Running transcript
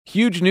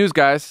Huge news,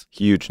 guys.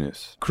 Huge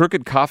news.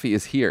 Crooked Coffee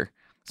is here,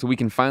 so we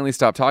can finally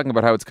stop talking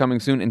about how it's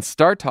coming soon and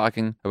start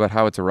talking about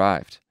how it's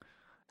arrived.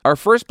 Our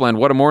first blend,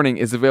 What a Morning,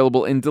 is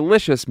available in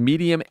delicious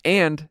medium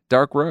and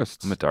dark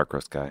roasts. I'm a dark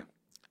roast guy.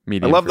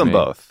 Medium I love for them me.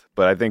 both,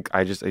 but I think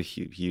I just a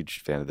huge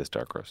fan of this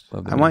dark roast.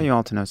 I want you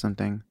all to know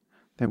something,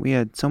 that we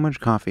had so much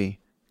coffee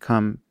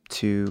come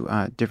to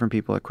different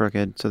people at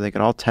Crooked so they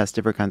could all test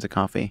different kinds of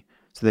coffee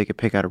so they could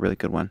pick out a really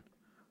good one.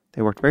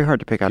 They worked very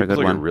hard to pick out a good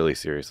People took one. it really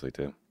seriously,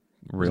 too.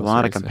 There's a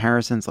lot of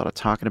comparisons, a lot of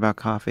talking about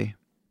coffee.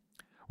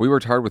 We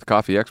worked hard with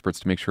coffee experts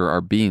to make sure our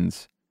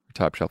beans are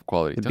top shelf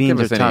quality. The beans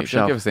are top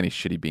shelf. Don't give us any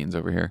shitty beans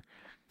over here.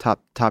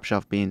 Top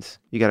shelf beans.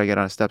 You got to get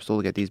on a step stool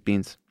to get these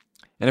beans.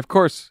 And of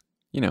course,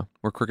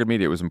 we're Crooked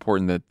Media. It was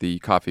important that the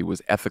coffee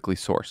was ethically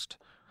sourced.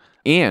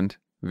 And,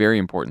 very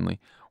importantly,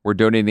 we're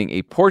donating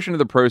a portion of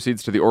the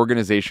proceeds to the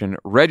organization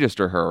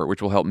Register Her,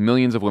 which will help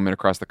millions of women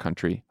across the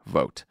country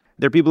vote.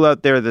 There are people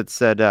out there that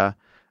said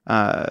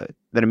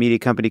that a media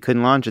company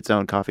couldn't launch its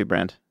own coffee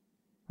brand.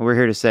 Well, we're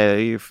here to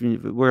say we're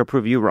going to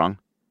prove you wrong.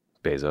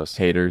 Bezos.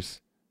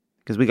 Haters.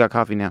 Because we got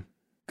coffee now.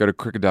 Go to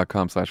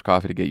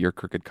crooked.com/coffee to get your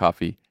Crooked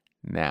coffee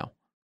now.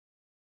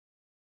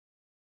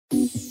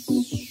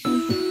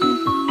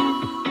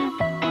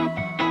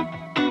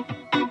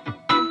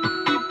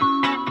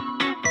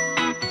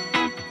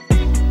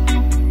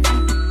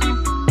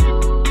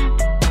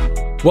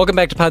 Welcome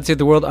back to Pod Save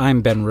the World.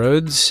 I'm Ben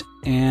Rhodes,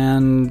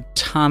 and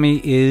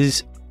Tommy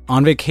is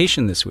on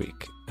vacation this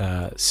week.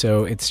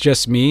 So it's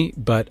just me,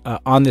 but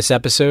on this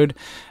episode,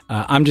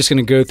 I'm just going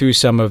to go through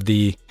some of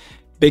the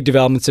big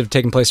developments that have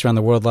taken place around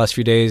the world the last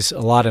few days, a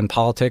lot in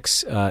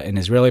politics, in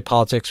Israeli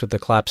politics with the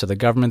collapse of the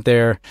government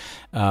there,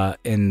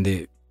 in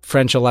the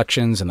French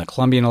elections and the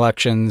Colombian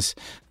elections,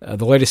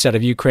 the latest out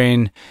of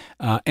Ukraine.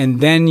 And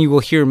then you will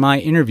hear my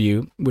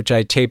interview, which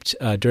I taped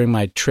during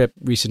my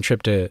recent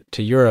trip to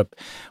Europe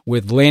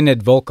with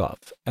Leonid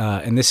Volkov.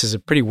 And this is a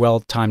pretty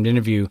well-timed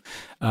interview.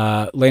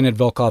 Leonid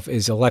Volkov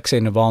is Alexei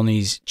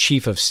Navalny's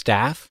chief of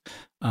staff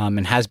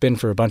and has been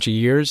for a bunch of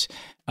years.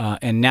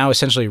 And now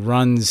essentially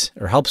runs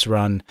or helps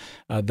run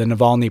the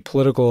Navalny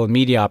political and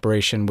media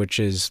operation, which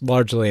is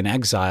largely in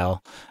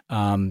exile,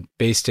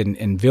 based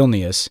in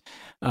Vilnius.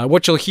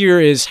 What you'll hear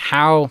is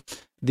how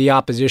the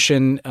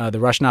opposition, the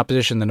Russian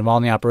opposition, the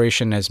Navalny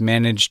operation, has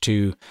managed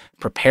to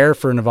prepare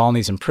for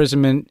Navalny's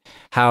imprisonment,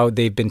 how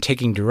they've been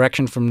taking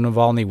direction from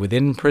Navalny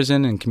within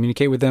prison and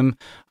communicate with him,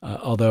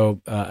 although,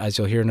 as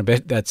you'll hear in a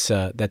bit, that's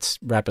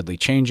rapidly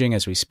changing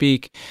as we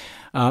speak.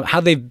 How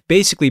they've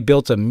basically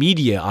built a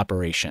media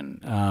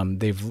operation.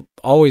 They've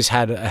always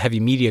had a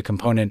heavy media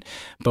component,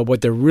 but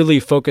what they're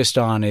really focused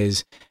on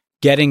is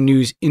getting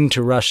news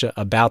into Russia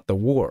about the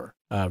war.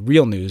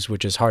 Real news,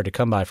 which is hard to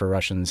come by for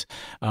Russians.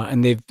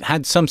 And they've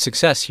had some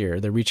success here.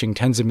 They're reaching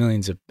tens of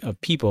millions of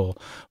people,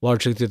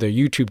 largely through their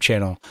YouTube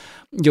channel.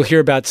 You'll hear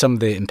about some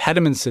of the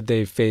impediments that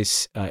they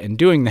face in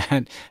doing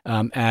that,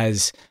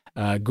 as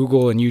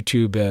Google and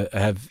YouTube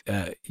have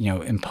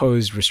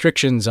imposed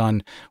restrictions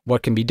on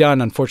what can be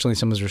done. Unfortunately,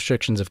 some of those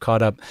restrictions have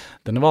caught up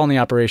the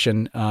Navalny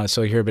operation.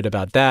 So you'll hear a bit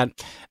about that,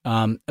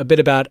 a bit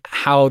about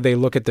how they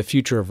look at the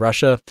future of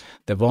Russia,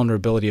 the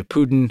vulnerability of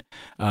Putin,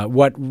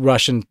 what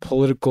Russian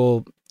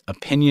political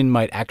opinion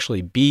might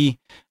actually be.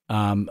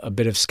 A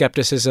bit of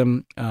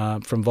skepticism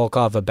from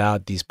Volkov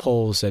about these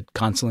polls that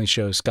constantly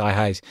show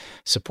sky-high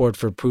support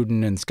for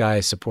Putin and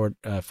sky support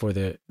for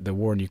the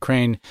war in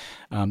Ukraine.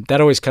 That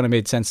always kind of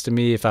made sense to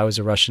me if I was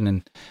a Russian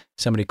and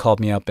somebody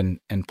called me up and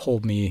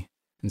polled me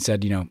and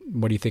said,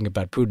 what do you think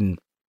about Putin?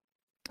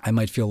 I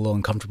might feel a little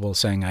uncomfortable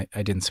saying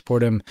I didn't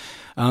support him.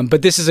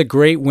 But this is a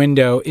great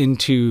window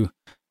into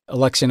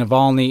Alexei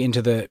Navalny,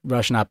 into the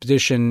Russian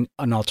opposition,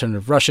 an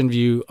alternative Russian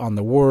view on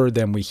the war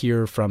than we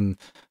hear from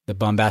the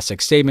bombastic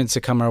statements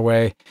that come our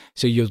way.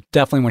 So you'll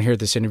definitely want to hear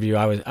this interview.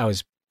 I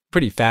was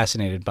pretty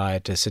fascinated by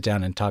it, to sit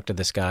down and talk to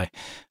this guy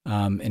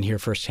and hear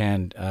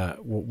firsthand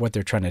what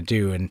they're trying to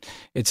do. And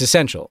it's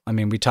essential. I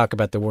mean, we talk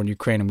about the war in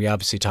Ukraine, and we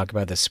obviously talk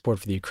about the support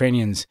for the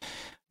Ukrainians.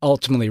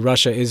 Ultimately,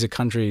 Russia is a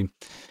country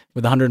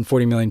with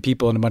 140 million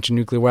people and a bunch of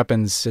nuclear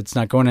weapons. It's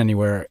not going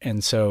anywhere.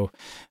 And so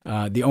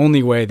the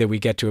only way that we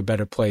get to a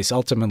better place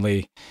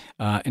ultimately,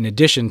 in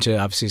addition to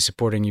obviously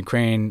supporting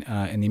Ukraine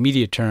in the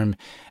immediate term,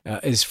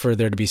 is for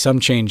there to be some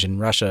change in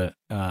Russia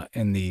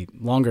in the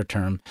longer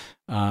term.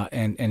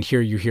 And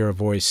here you hear a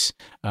voice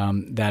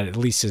that at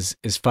least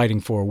is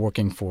fighting for,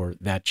 working for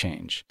that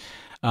change.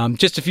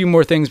 Just a few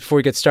more things before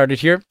we get started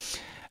here.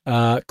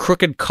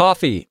 Crooked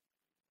Coffee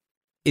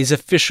is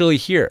officially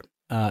here.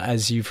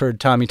 As you've heard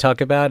Tommy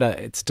talk about,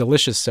 it's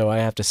delicious, so I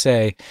have to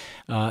say.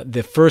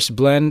 The first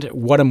blend,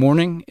 What a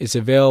Morning, is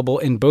available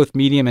in both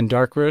medium and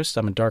dark roast.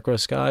 I'm a dark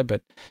roast guy,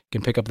 but you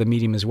can pick up the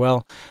medium as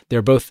well.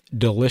 They're both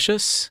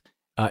delicious.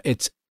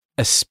 It's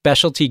a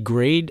specialty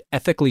grade,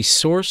 ethically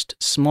sourced,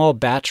 small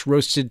batch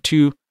roasted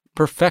to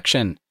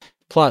perfection.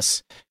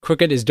 Plus,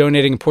 Crooked is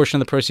donating a portion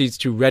of the proceeds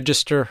to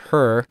Register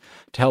Her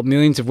to help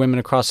millions of women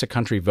across the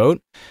country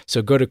vote.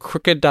 So go to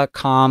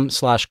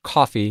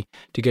crooked.com/coffee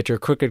to get your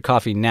Crooked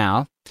coffee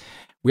now.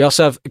 We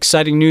also have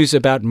exciting news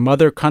about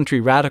Mother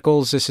Country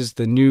Radicals. This is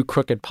the new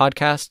Crooked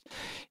podcast.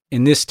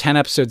 In this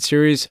 10-episode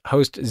series,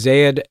 host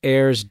Zayed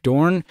Ayers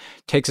Dorn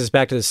takes us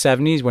back to the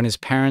 70s when his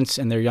parents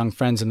and their young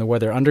friends in the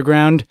Weather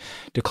Underground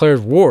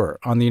declared war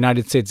on the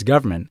United States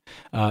government.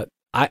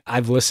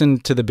 I've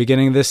listened to the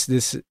beginning of this.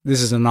 This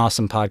is an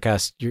awesome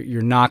podcast.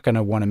 You're not going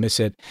to want to miss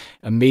it.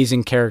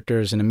 Amazing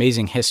characters, an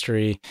amazing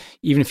history.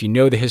 Even if you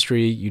know the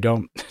history, you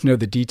don't know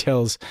the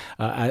details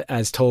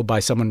as told by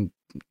someone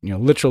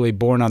literally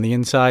born on the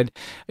inside.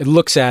 It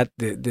looks at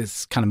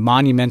this kind of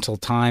monumental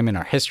time in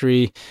our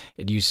history.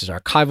 It uses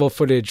archival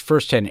footage,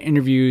 firsthand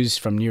interviews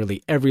from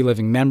nearly every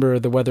living member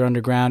of the Weather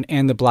Underground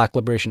and the Black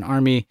Liberation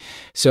Army.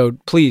 So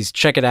please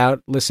check it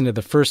out. Listen to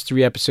the first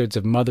 3 episodes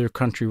of Mother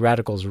Country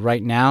Radicals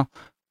right now,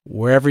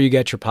 wherever you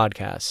get your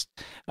podcast.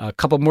 A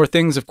couple more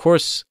things, of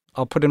course,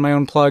 I'll put in my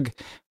own plug.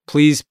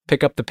 Please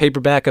pick up the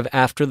paperback of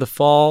After the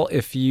Fall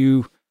if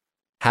you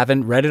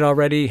haven't read it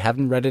already,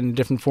 haven't read it in a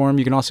different form.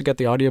 You can also get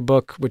the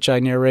audiobook, which I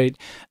narrate.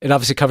 It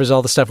obviously covers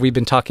all the stuff we've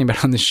been talking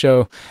about on this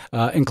show,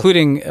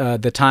 including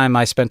the time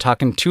I spent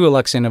talking to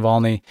Alexei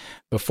Navalny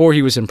before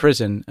he was in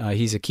prison.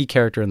 He's a key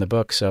character in the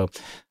book, so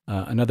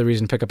another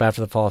reason to pick up After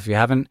the Fall if you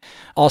haven't.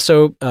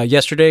 Also,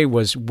 yesterday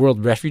was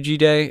World Refugee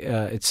Day.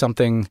 It's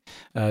something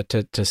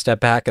to step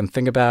back and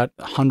think about.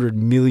 100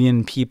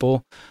 million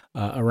people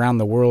around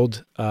the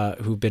world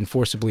who've been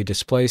forcibly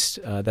displaced.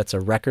 That's a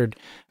record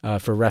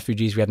for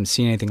refugees. We haven't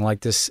seen anything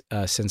like this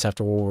since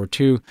after World War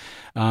II.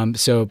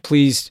 So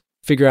please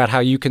figure out how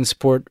you can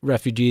support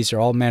refugees. There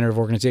are all manner of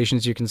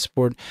organizations you can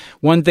support.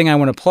 One thing I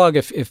want to plug,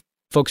 if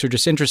folks are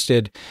just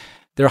interested,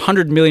 there are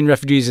 100 million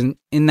refugees, and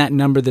in that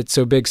number that's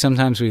so big,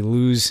 sometimes we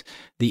lose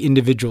the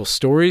individual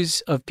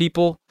stories of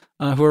people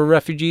who are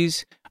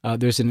refugees.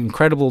 There's an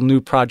incredible new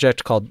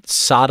project called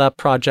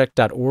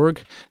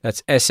sadaproject.org.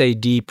 That's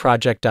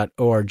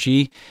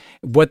sadproject.org.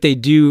 What they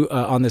do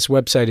on this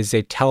website is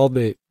they tell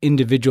the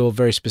individual,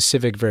 very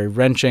specific, very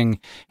wrenching,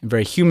 and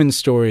very human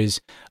stories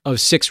of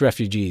 6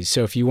 refugees.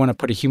 So if you want to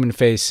put a human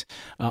face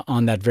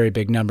on that very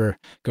big number,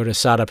 go to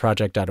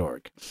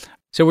sadaproject.org.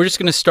 So we're just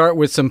going to start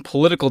with some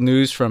political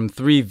news from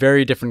 3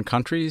 very different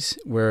countries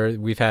where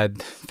we've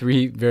had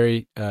 3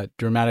 very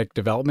dramatic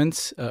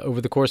developments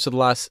over the course of the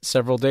last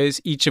several days,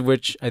 each of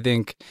which I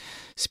think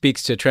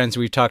speaks to trends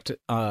we've talked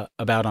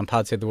about on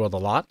Pod Save the World a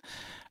lot.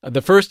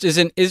 The first is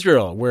in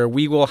Israel, where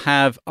we will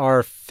have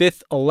our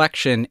 5th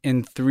election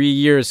in 3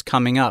 years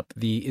coming up.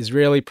 The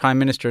Israeli Prime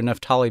Minister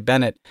Naftali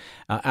Bennett,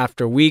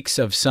 after weeks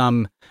of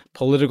some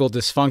political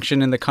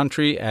dysfunction in the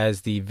country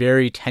as the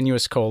very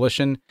tenuous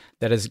coalition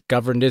that has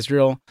governed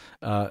Israel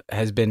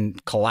has been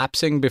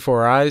collapsing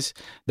before our eyes,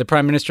 the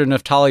Prime Minister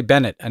Naftali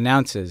Bennett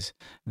announces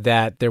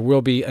that there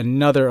will be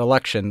another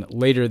election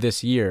later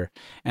this year.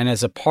 And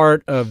as a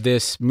part of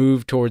this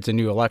move towards a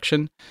new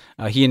election,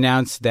 he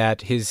announced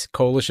that his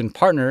coalition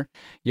partner,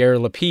 Yair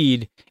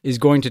Lapid, is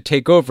going to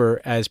take over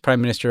as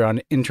Prime Minister on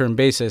an interim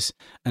basis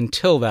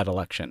until that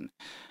election.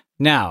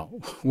 Now,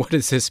 what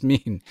does this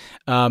mean?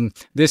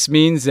 This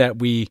means that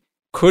we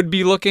could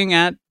be looking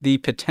at the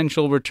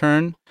potential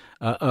return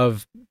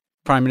of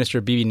Prime Minister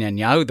Bibi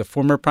Netanyahu, the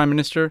former prime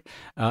minister,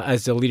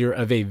 as the leader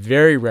of a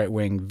very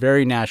right-wing,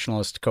 very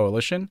nationalist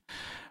coalition.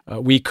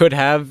 We could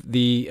have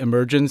the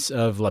emergence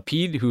of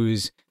Lapid,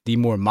 who's the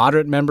more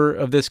moderate member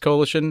of this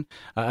coalition,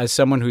 as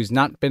someone who's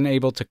not been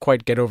able to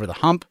quite get over the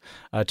hump,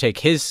 take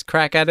his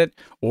crack at it.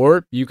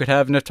 Or you could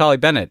have Naftali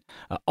Bennett,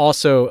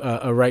 also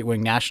a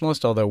right-wing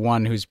nationalist, although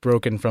one who's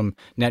broken from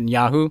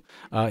Netanyahu.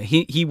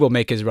 He will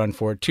make his run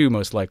for it too,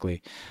 most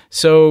likely.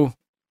 So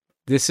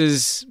this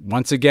is,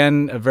 once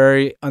again, a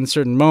very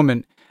uncertain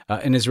moment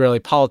in Israeli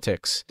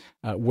politics,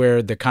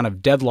 where the kind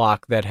of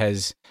deadlock that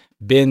has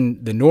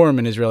been the norm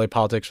in Israeli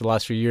politics for the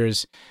last few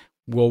years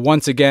will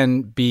once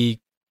again be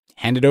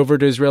handed over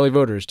to Israeli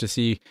voters to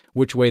see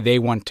which way they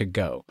want to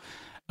go.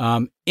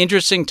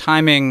 Interesting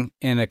timing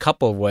in a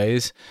couple of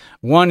ways.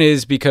 One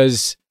is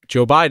because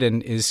Joe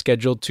Biden is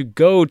scheduled to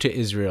go to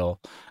Israel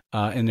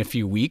in a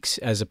few weeks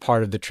as a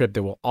part of the trip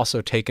that will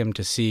also take him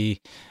to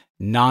see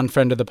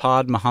non-friend of the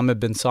pod, Mohammed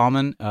bin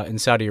Salman, in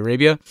Saudi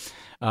Arabia.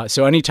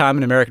 So anytime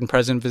an American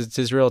president visits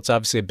Israel, it's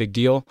obviously a big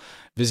deal.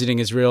 Visiting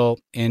Israel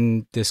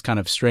in this kind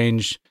of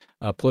strange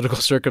political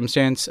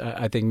circumstance,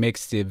 I think,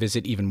 makes the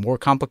visit even more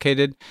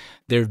complicated.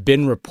 There have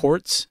been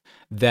reports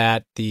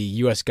that the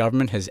U.S.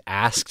 government has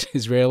asked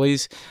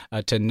Israelis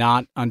to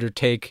not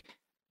undertake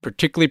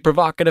particularly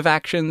provocative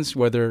actions,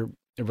 whether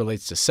it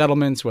relates to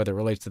settlements, whether it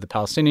relates to the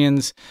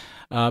Palestinians.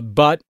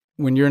 But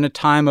when you're in a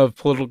time of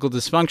political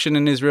dysfunction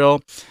in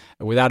Israel,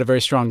 without a very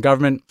strong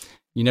government,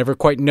 you never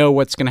quite know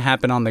what's going to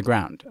happen on the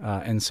ground.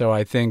 And so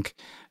I think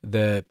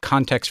the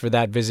context for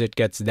that visit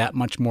gets that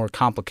much more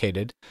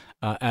complicated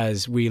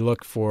as we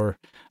look for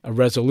a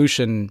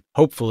resolution,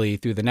 hopefully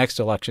through the next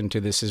election,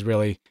 to this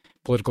Israeli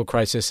political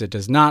crisis that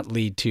does not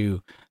lead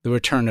to the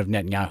return of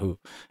Netanyahu.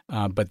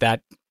 But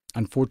that,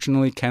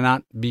 unfortunately,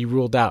 cannot be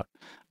ruled out.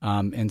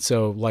 And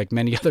so, like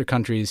many other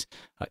countries,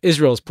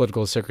 Israel's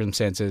political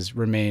circumstances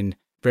remain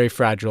very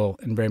fragile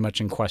and very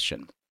much in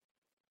question.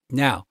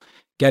 Now,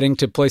 getting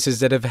to places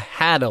that have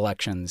had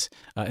elections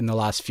in the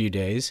last few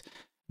days.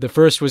 The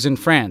first was in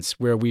France,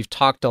 where we've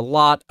talked a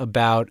lot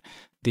about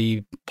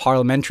the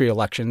parliamentary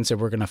elections, and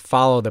we're going to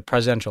follow the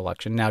presidential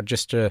election. Now,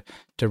 just to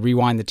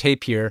rewind the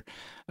tape here,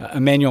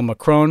 Emmanuel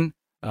Macron,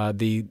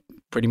 the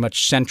pretty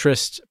much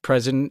centrist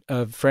president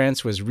of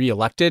France, was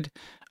reelected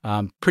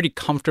pretty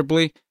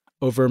comfortably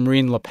over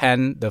Marine Le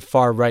Pen, the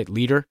far-right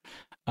leader.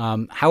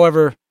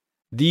 However,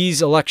 these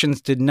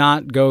elections did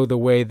not go the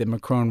way that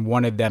Macron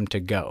wanted them to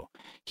go.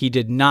 He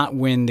did not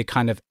win the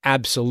kind of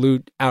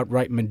absolute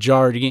outright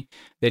majority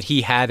that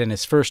he had in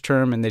his first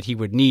term and that he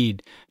would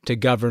need to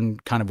govern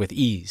kind of with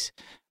ease.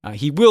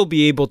 He will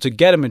be able to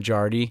get a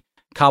majority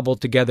cobbled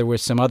together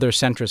with some other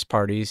centrist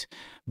parties,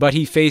 but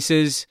he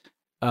faces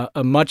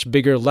a much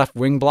bigger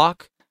left-wing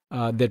bloc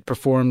that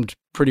performed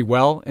pretty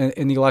well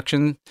in the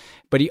election.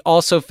 But he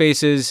also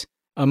faces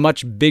a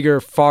much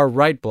bigger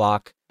far-right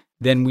bloc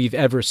than we've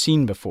ever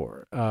seen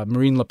before.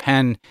 Marine Le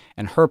Pen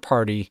and her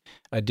party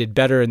did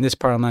better in this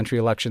parliamentary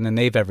election than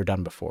they've ever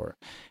done before.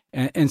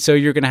 And so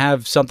you're going to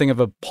have something of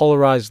a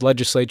polarized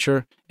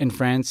legislature in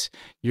France.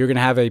 You're going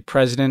to have a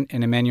president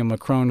in Emmanuel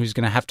Macron who's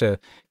going to have to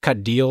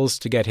cut deals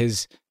to get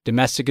his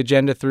domestic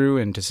agenda through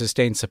and to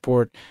sustain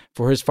support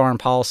for his foreign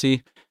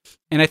policy.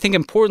 And I think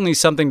importantly,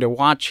 something to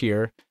watch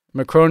here,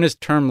 Macron is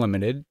term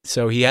limited,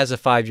 so he has a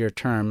 5-year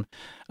term,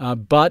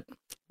 but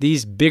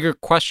these bigger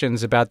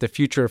questions about the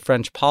future of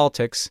French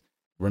politics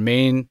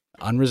remain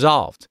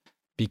unresolved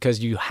because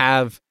you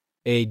have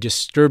a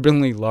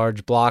disturbingly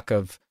large block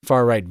of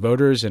far-right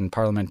voters and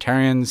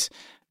parliamentarians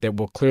that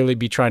will clearly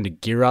be trying to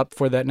gear up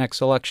for that next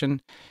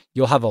election.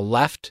 You'll have a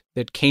left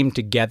that came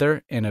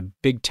together in a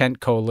big tent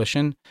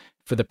coalition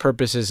for the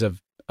purposes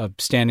of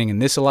standing in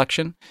this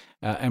election,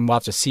 and we'll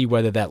have to see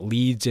whether that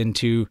leads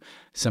into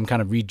some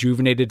kind of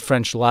rejuvenated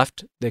French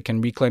left that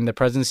can reclaim the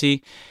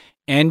presidency.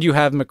 And you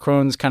have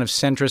Macron's kind of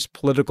centrist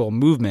political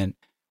movement,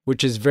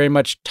 which is very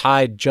much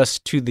tied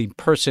just to the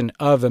person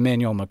of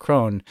Emmanuel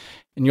Macron.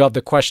 And you have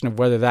the question of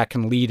whether that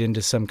can lead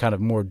into some kind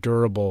of more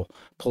durable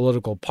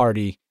political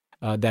party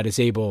that is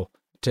able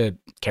to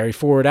carry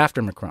forward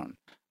after Macron.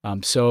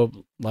 So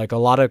like a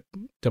lot of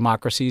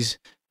democracies,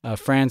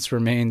 France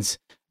remains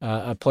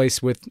a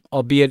place with,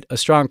 albeit a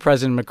strong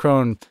President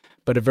Macron,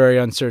 but a very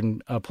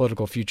uncertain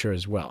political future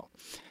as well.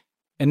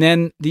 And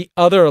then the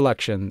other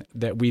election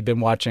that we've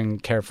been watching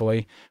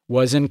carefully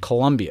was in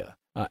Colombia.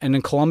 And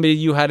in Colombia,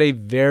 you had a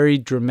very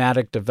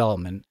dramatic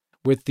development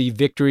with the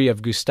victory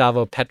of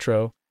Gustavo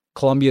Petro,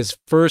 Colombia's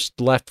first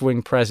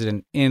left-wing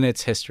president in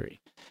its history.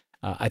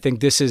 I think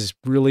this is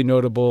really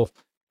notable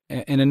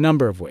in a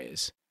number of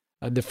ways.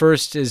 The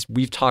first is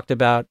we've talked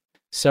about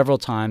several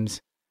times.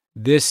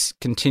 This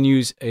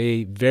continues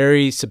a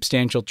very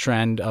substantial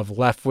trend of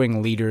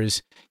left-wing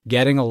leaders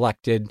getting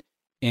elected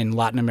in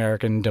Latin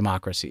American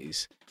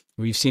democracies.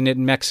 We've seen it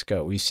in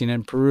Mexico. We've seen it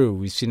in Peru.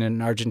 We've seen it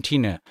in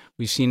Argentina.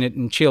 We've seen it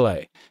in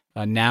Chile.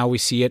 Now we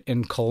see it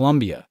in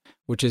Colombia,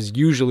 which has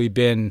usually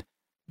been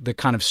the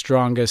kind of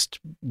strongest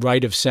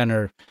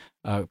right-of-center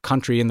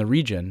country in the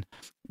region.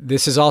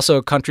 This is also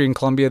a country in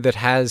Colombia that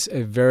has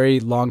a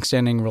very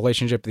long-standing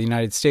relationship with the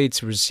United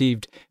States,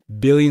 received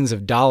billions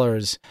of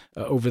dollars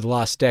over the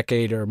last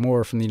decade or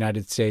more from the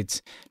United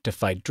States to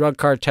fight drug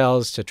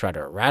cartels, to try to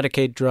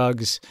eradicate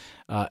drugs,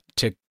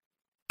 to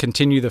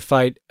continue the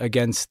fight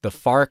against the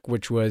FARC,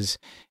 which was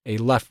a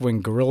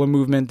left-wing guerrilla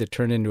movement that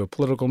turned into a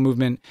political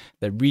movement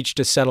that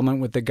reached a settlement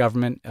with the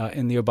government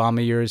in the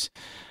Obama years.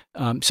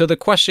 So the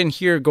question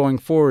here going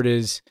forward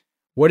is,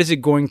 what is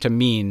it going to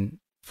mean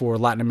for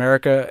Latin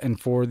America and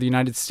for the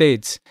United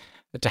States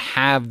to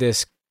have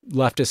this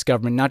leftist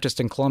government, not just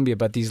in Colombia,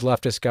 but these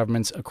leftist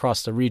governments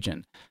across the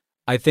region?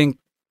 I think,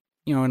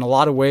 in a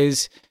lot of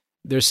ways,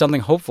 there's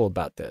something hopeful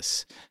about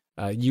this.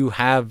 You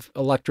have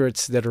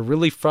electorates that are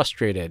really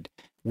frustrated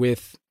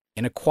with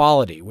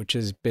inequality, which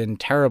has been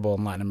terrible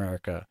in Latin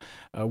America,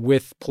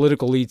 with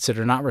political elites that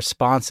are not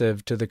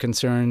responsive to the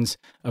concerns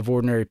of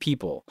ordinary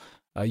people.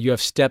 You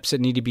have steps that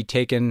need to be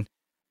taken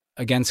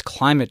against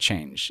climate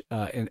change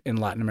in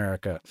Latin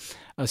America.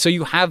 So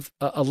you have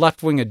a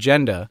left-wing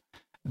agenda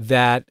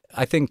that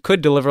I think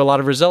could deliver a lot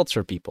of results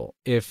for people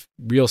if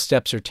real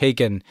steps are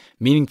taken,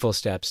 meaningful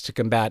steps to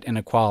combat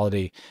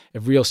inequality,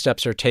 if real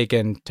steps are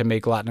taken to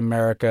make Latin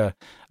America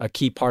a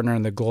key partner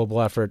in the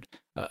global effort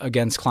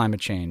against climate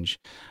change.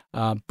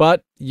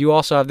 But you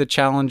also have the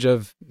challenge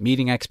of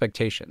meeting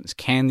expectations.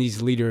 Can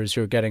these leaders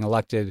who are getting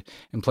elected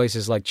in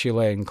places like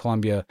Chile and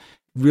Colombia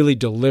really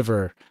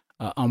deliver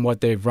on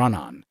what they've run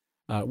on?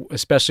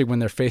 Especially when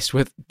they're faced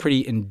with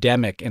pretty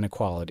endemic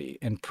inequality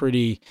and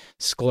pretty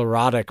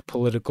sclerotic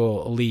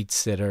political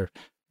elites that are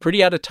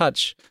pretty out of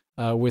touch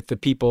with the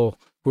people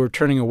who are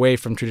turning away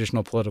from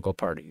traditional political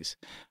parties.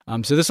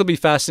 So this will be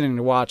fascinating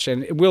to watch,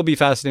 and it will be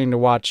fascinating to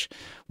watch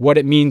what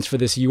it means for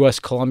this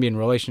U.S.-Colombian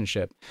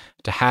relationship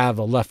to have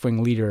a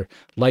left-wing leader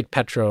like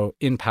Petro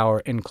in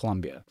power in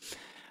Colombia.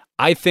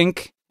 I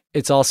think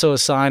it's also a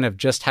sign of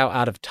just how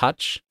out of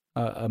touch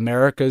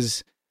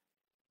America's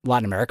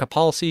Latin America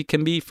policy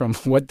can be from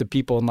what the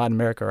people in Latin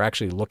America are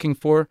actually looking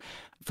for.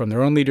 from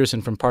their own leaders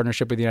and from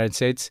partnership with the United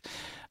States.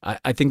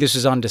 I think this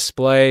is on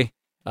display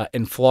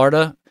in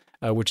Florida,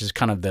 which is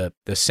kind of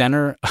the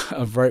center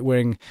of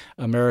right-wing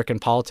American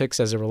politics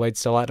as it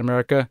relates to Latin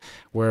America,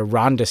 where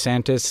Ron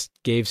DeSantis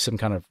gave some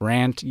kind of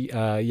rant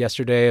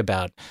yesterday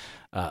about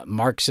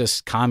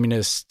Marxist,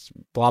 communists,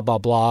 blah, blah,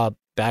 blah,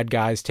 bad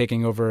guys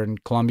taking over in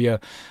Colombia.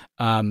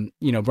 Ron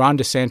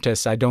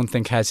DeSantis, I don't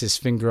think has his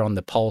finger on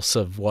the pulse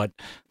of what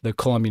the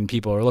Colombian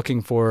people are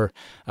looking for.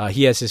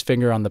 He has his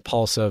finger on the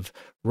pulse of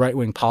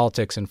right-wing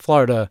politics in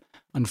Florida.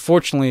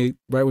 Unfortunately,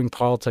 right-wing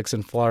politics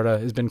in Florida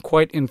has been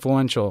quite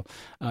influential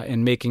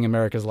in making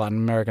America's Latin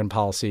American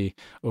policy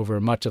over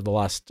much of the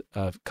last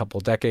couple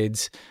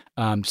decades.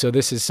 So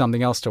this is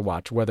something else to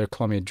watch, whether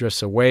Colombia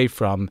drifts away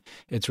from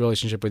its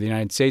relationship with the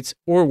United States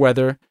or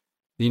whether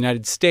the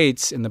United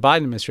States in the Biden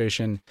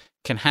administration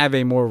can have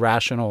a more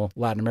rational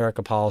Latin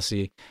America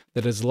policy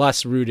that is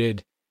less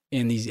rooted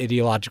in these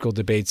ideological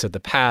debates of the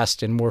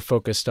past and more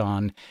focused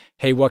on,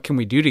 hey, what can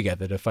we do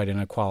together to fight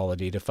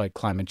inequality, to fight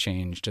climate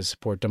change, to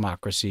support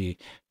democracy,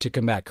 to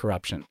combat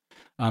corruption?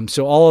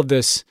 So all of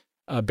this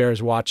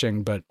bears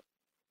watching, but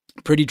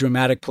pretty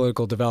dramatic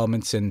political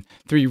developments in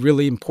three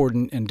really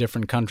important and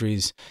different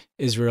countries,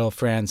 Israel,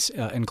 France,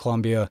 and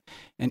Colombia.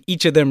 And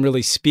each of them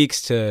really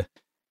speaks to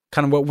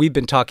kind of what we've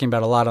been talking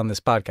about a lot on this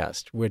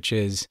podcast, which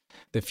is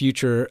the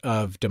future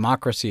of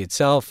democracy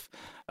itself,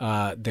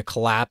 the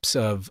collapse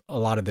of a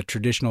lot of the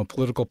traditional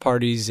political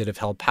parties that have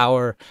held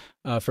power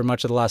for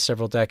much of the last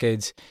several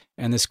decades,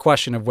 and this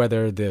question of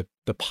whether the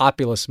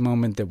populist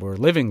moment that we're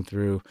living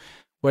through,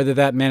 whether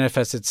that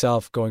manifests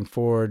itself going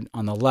forward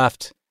on the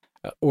left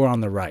or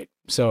on the right.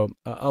 So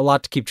a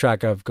lot to keep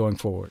track of going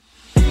forward.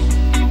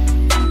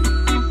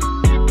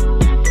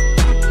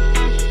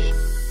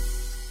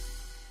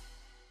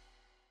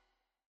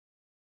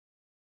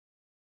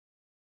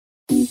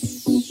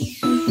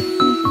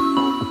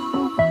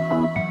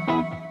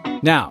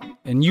 Now,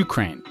 in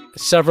Ukraine,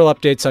 several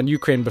updates on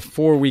Ukraine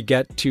before we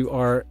get to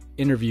our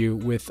interview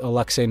with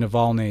Alexei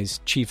Navalny's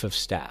chief of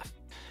staff.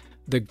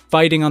 The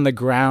fighting on the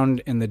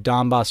ground in the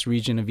Donbas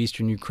region of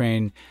eastern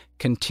Ukraine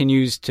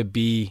continues to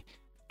be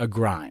a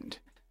grind.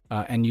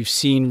 And you've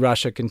seen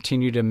Russia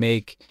continue to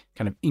make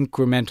kind of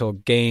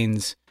incremental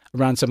gains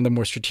around some of the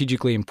more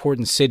strategically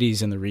important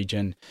cities in the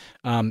region.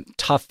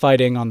 Tough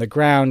fighting on the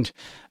ground,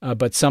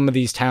 but some of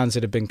these towns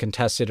that have been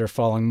contested are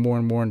falling more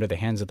and more into the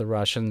hands of the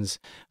Russians,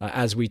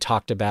 as we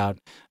talked about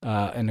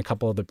in a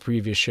couple of the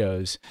previous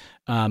shows.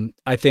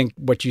 I think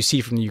what you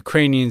see from the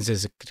Ukrainians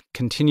is a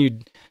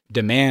continued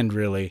demand,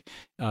 really,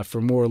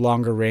 for more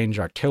longer-range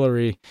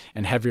artillery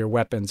and heavier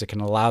weapons that can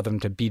allow them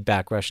to beat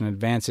back Russian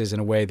advances in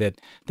a way that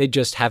they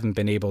just haven't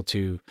been able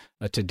to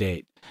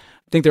date.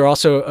 I think there are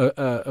also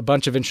a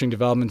bunch of interesting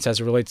developments as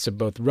it relates to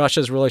both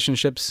Russia's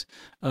relationships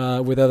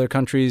with other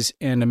countries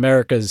and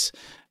America's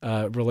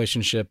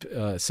relationship,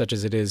 such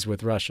as it is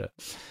with Russia.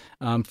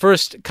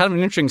 First, kind of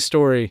an interesting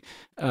story.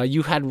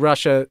 You had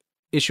Russia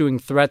issuing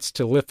threats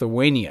to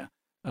Lithuania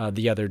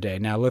the other day.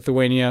 Now,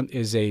 Lithuania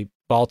is a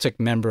Baltic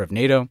member of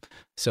NATO,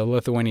 so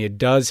Lithuania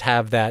does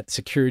have that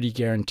security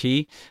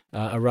guarantee.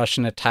 A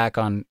Russian attack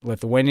on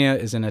Lithuania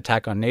is an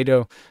attack on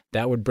NATO.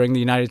 That would bring the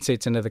United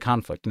States into the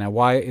conflict. Now,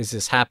 why is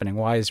this happening?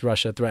 Why is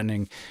Russia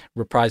threatening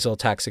reprisal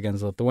attacks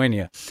against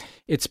Lithuania?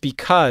 It's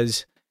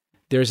because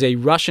there's a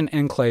Russian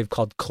enclave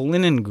called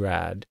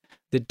Kaliningrad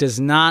that does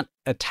not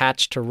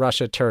attach to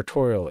Russia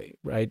territorially,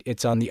 right?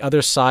 It's on the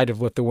other side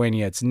of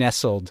Lithuania. It's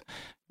nestled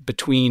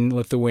between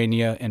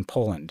Lithuania and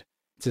Poland.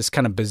 It's this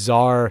kind of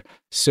bizarre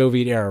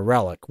Soviet-era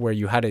relic where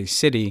you had a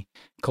city,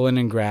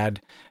 Kaliningrad,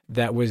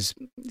 that was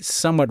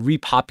somewhat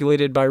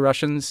repopulated by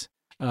Russians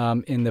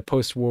in the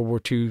post-World War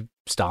II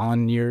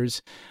Stalin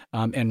years,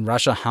 and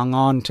Russia hung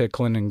on to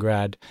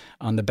Kaliningrad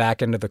on the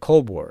back end of the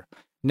Cold War.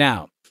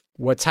 Now,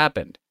 what's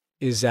happened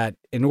is that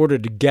in order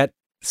to get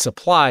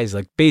supplies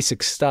like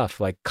basic stuff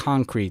like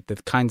concrete, the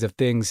kinds of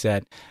things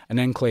that an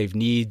enclave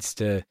needs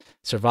to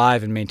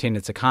survive and maintain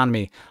its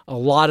economy, a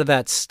lot of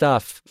that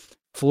stuff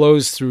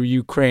flows through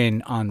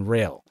Ukraine on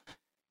rail.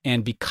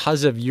 And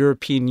because of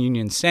European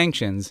Union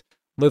sanctions,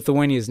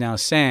 Lithuania is now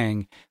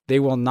saying they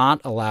will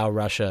not allow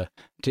Russia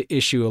to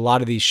issue a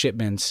lot of these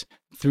shipments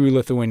through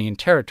Lithuanian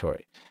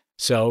territory.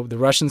 So the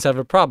Russians have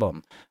a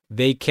problem.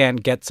 They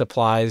can't get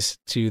supplies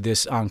to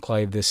this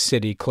enclave, this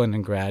city,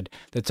 Kaliningrad,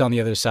 that's on the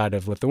other side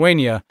of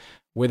Lithuania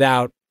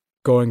without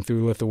going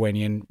through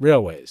Lithuanian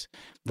railways.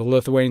 The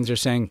Lithuanians are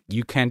saying,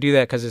 you can't do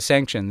that because of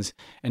sanctions.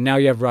 And now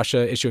you have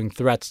Russia issuing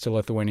threats to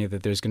Lithuania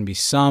that there's going to be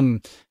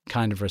some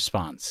kind of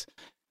response.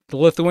 The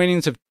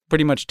Lithuanians have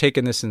pretty much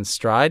taken this in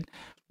stride.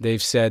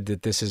 They've said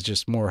that this is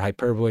just more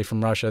hyperbole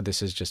from Russia.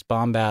 This is just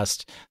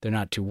bombast. They're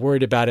not too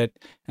worried about it.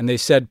 And they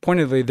said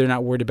pointedly they're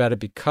not worried about it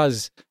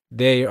because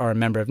they are a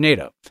member of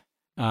NATO.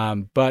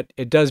 But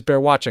it does bear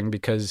watching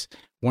because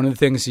one of the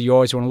things that you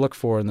always want to look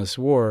for in this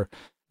war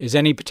is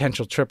any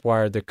potential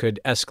tripwire that could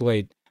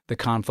escalate the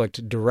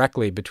conflict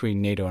directly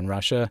between NATO and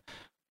Russia.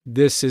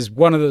 This is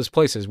one of those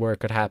places where it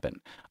could happen.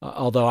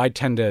 Although I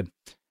tend to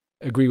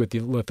agree with the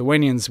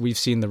Lithuanians. We've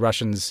seen the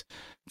Russians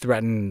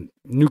threaten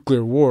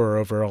nuclear war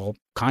over all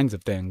kinds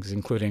of things,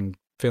 including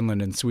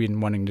Finland and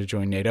Sweden wanting to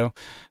join NATO.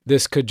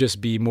 This could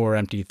just be more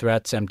empty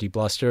threats, empty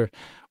bluster,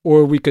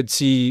 or we could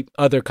see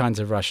other kinds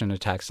of Russian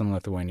attacks on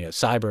Lithuania.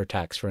 Cyber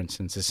attacks, for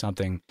instance, is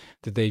something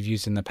that they've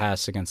used in the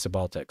past against the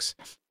Baltics.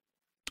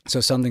 So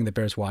something that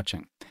bears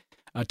watching.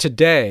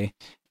 Today,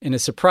 in a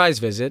surprise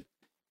visit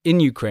in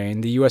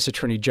Ukraine, the U.S.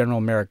 Attorney General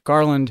Merrick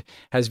Garland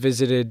has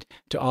visited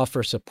to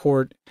offer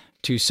support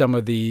to some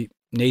of the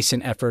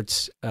nascent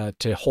efforts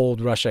to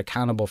hold Russia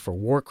accountable for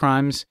war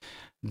crimes.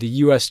 The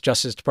U.S.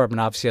 Justice Department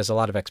obviously has a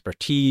lot of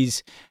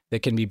expertise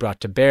that can be brought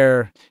to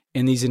bear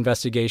in these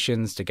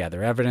investigations to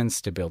gather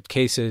evidence, to build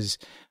cases.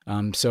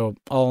 So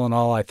all in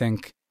all, I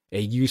think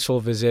a useful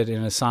visit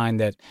and a sign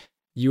that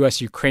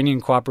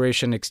U.S.-Ukrainian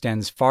cooperation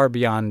extends far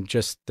beyond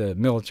just the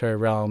military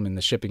realm and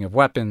the shipping of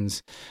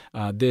weapons.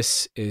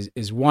 This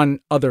is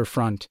one other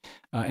front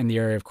in the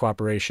area of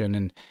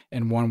cooperation,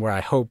 and one where I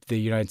hope the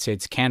United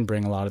States can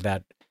bring a lot of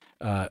that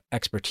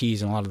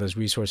expertise and a lot of those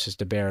resources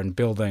to bear in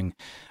building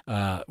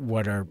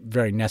what are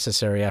very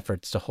necessary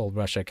efforts to hold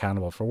Russia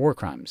accountable for war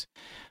crimes.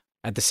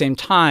 At the same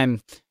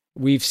time,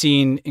 we've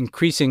seen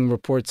increasing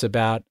reports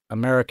about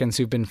Americans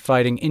who've been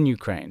fighting in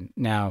Ukraine.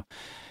 Now,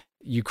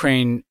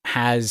 Ukraine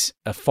has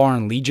a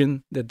foreign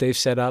legion that they've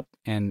set up,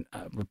 and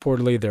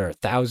reportedly there are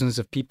thousands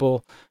of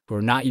people who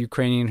are not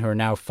Ukrainian who are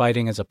now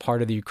fighting as a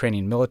part of the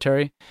Ukrainian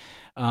military.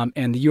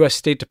 And the U.S.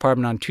 State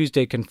Department on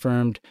Tuesday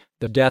confirmed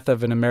the death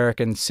of an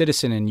American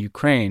citizen in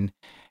Ukraine,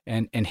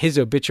 and his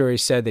obituary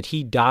said that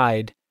he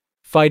died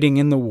fighting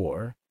in the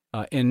war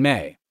in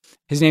May.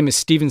 His name is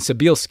Steven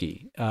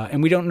Sobielski,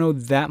 and we don't know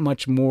that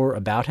much more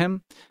about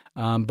him.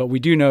 But we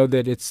do know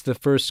that it's the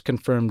first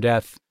confirmed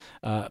death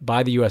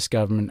by the U.S.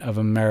 government of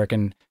an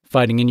American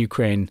fighting in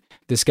Ukraine.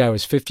 This guy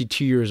was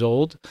 52 years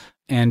old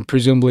and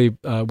presumably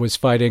was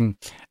fighting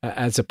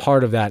as a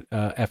part of that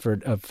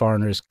effort of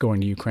foreigners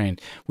going to Ukraine.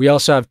 We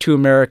also have 2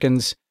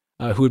 Americans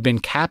who had been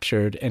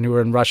captured and who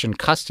are in Russian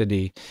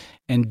custody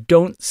and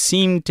don't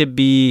seem to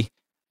be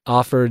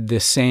offered the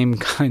same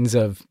kinds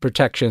of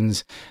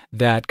protections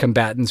that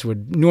combatants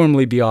would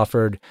normally be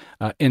offered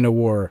in a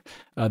war.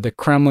 The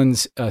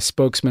Kremlin's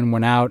spokesman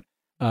went out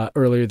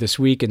earlier this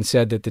week and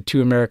said that the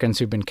 2 Americans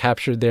who've been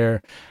captured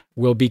there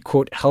will be,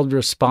 quote, held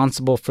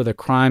responsible for the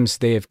crimes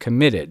they have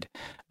committed.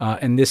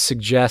 And this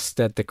suggests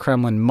that the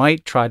Kremlin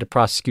might try to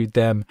prosecute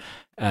them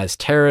as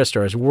terrorists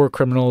or as war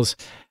criminals,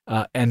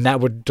 and that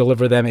would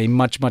deliver them a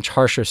much, much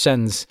harsher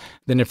sentence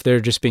than if they're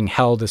just being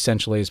held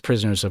essentially as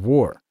prisoners of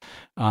war.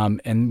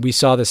 And we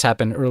saw this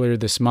happen earlier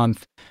this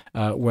month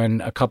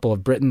when a couple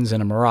of Britons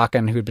and a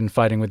Moroccan who had been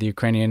fighting with the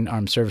Ukrainian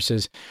armed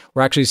services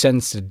were actually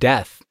sentenced to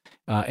death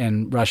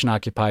in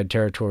Russian-occupied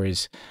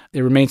territories.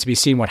 It remains to be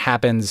seen what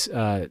happens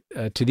to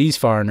these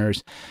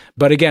foreigners.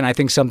 But again, I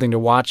think something to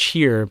watch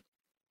here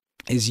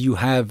is you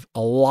have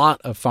a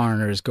lot of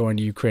foreigners going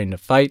to Ukraine to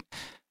fight.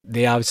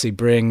 They obviously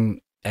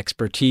bring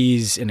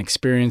expertise and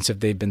experience if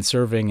they've been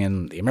serving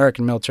in the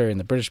American military and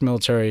the British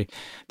military.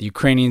 The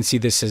Ukrainians see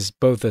this as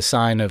both a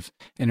sign of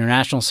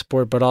international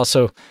support, but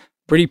also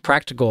pretty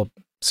practical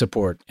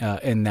support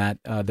in that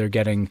they're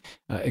getting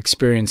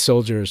experienced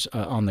soldiers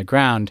on the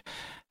ground.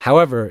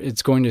 However,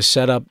 it's going to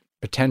set up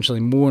potentially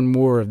more and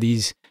more of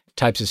these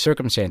types of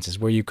circumstances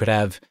where you could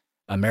have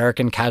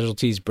American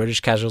casualties, British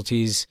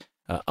casualties,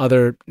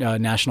 other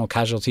national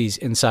casualties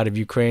inside of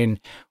Ukraine,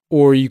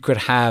 or you could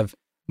have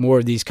more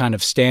of these kind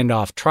of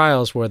standoff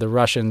trials where the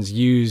Russians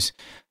use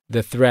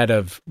the threat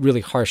of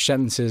really harsh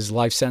sentences,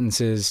 life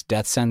sentences,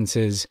 death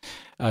sentences,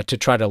 to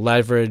try to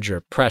leverage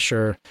or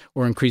pressure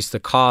or increase the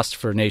cost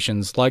for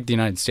nations like the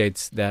United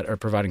States that are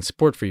providing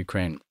support for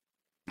Ukraine.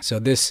 So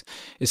this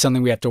is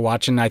something we have to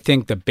watch. And I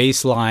think the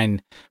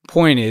baseline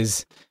point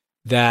is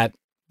that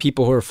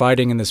people who are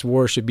fighting in this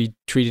war should be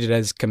treated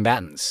as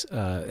combatants.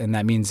 And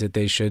that means that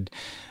they should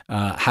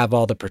have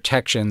all the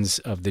protections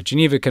of the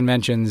Geneva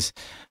Conventions,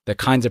 the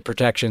kinds of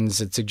protections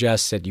that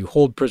suggest that you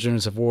hold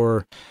prisoners of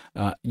war,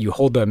 you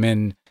hold them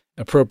in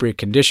appropriate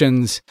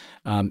conditions.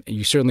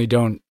 You certainly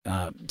don't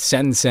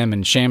sentence them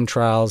in sham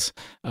trials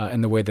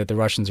in the way that the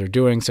Russians are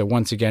doing. So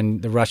once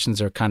again, the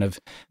Russians are kind of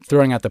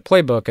throwing out the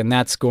playbook, and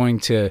that's going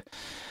to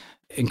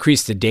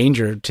increase the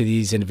danger to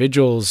these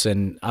individuals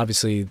and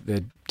obviously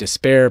the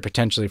despair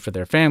potentially for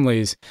their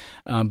families,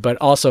 but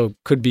also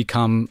could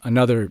become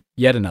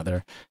yet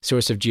another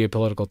source of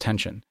geopolitical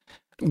tension.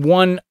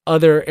 One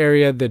other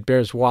area that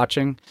bears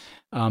watching,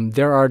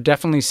 there are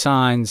definitely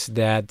signs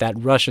that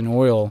Russian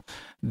oil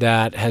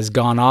that has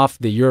gone off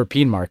the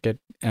European market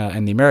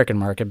and the American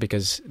market,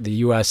 because the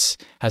U.S.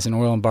 has an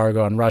oil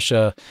embargo on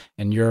Russia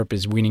and Europe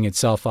is weaning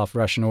itself off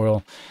Russian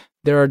oil.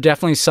 There are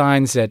definitely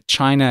signs that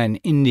China and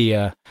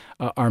India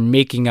are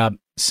making up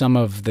some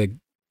of the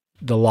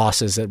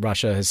losses that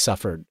Russia has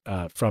suffered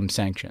from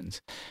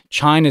sanctions.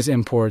 China's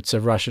imports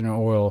of Russian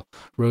oil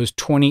rose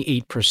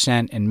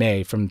 28% in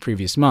May from the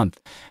previous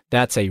month.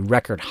 That's a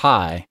record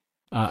high.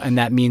 And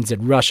that means that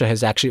Russia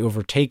has actually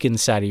overtaken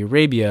Saudi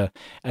Arabia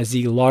as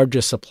the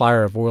largest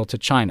supplier of oil to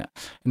China.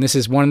 And this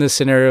is one of the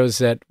scenarios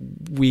that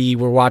we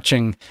were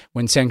watching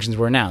when sanctions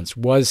were announced.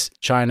 Was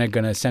China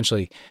going to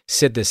essentially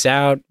sit this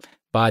out,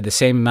 buy the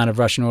same amount of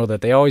Russian oil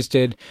that they always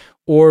did,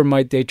 or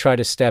might they try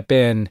to step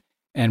in?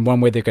 And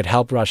one way they could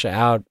help Russia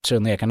out,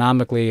 certainly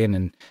economically and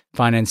in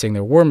financing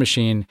their war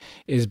machine,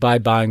 is by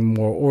buying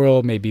more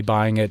oil, maybe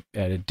buying it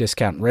at a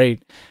discount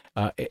rate.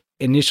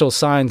 Initial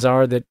signs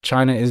are that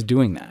China is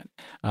doing that,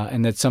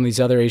 and that some of these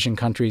other Asian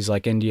countries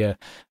like India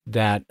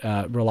that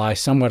rely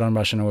somewhat on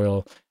Russian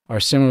oil are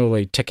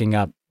similarly ticking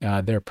up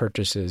their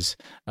purchases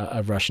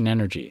of Russian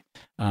energy.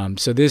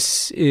 So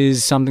this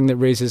is something that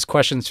raises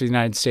questions for the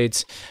United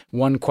States.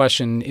 One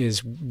question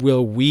is,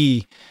 will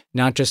we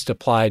not just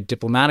apply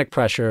diplomatic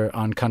pressure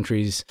on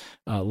countries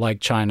like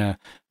China,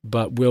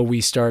 but will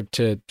we start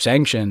to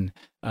sanction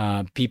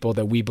people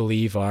that we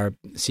believe are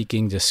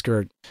seeking to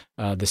skirt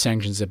the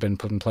sanctions that have been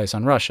put in place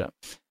on Russia?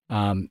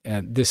 And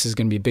this is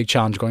going to be a big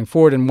challenge going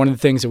forward. And one of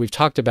the things that we've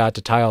talked about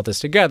to tie all this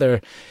together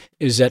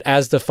is that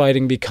as the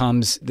fighting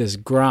becomes this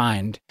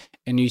grind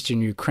in eastern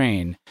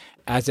Ukraine,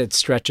 as it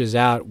stretches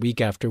out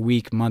week after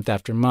week, month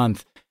after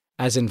month,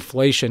 as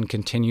inflation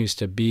continues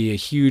to be a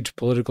huge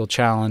political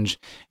challenge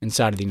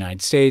inside of the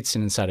United States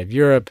and inside of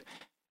Europe,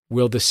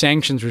 will the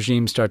sanctions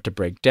regime start to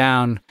break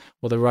down?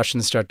 Will the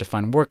Russians start to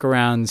find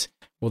workarounds?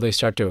 Will they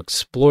start to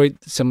exploit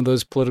some of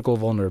those political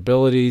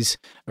vulnerabilities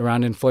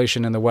around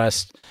inflation in the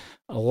West?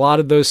 A lot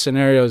of those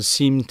scenarios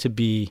seem to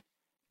be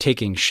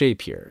taking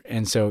shape here.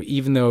 And so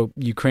even though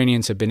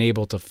Ukrainians have been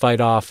able to fight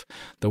off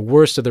the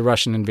worst of the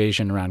Russian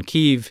invasion around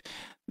Kyiv,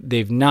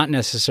 they've not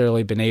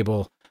necessarily been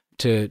able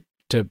to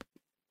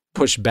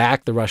push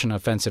back the Russian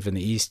offensive in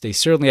the east. They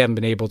certainly haven't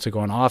been able to go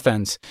on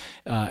offense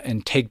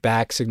and take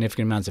back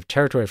significant amounts of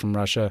territory from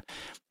Russia.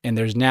 And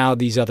there's now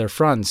these other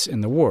fronts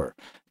in the war.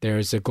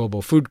 There's a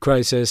global food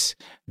crisis.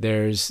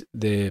 There's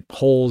the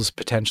holes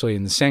potentially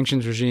in the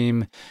sanctions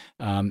regime,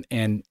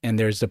 and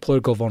there's the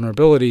political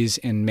vulnerabilities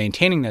in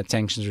maintaining that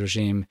sanctions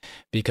regime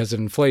because of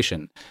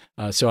inflation.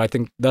 So I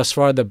think thus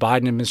far the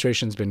Biden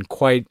administration has been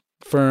quite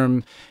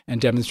firm and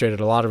demonstrated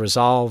a lot of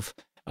resolve,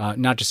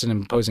 not just in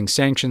imposing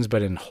sanctions,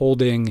 but in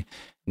holding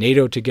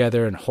NATO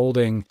together and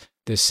holding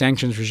this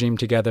sanctions regime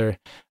together.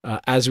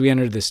 As we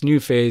enter this new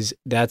phase,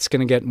 that's going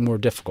to get more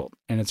difficult,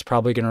 and it's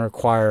probably going to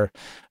require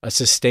a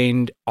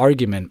sustained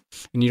argument.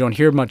 And you don't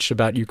hear much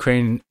about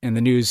Ukraine in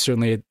the news,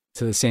 certainly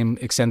to the same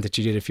extent that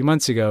you did a few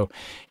months ago.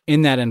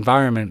 In that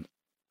environment,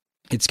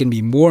 it's going to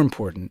be more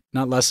important,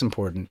 not less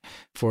important,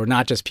 for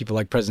not just people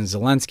like President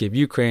Zelensky of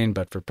Ukraine,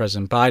 but for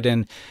President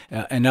Biden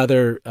and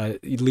other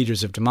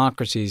leaders of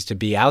democracies to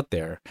be out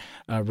there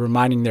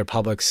reminding their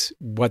publics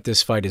what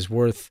this fight is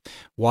worth,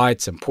 why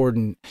it's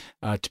important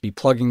to be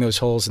plugging those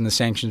holes in the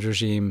sanctions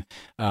regime,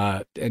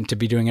 and to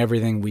be doing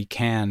everything we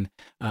can,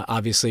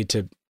 obviously,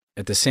 to,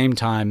 at the same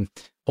time,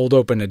 hold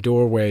open a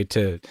doorway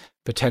to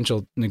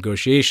potential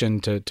negotiation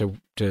to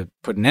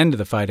put an end to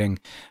the fighting,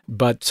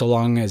 but so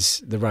long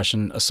as the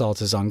Russian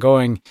assault is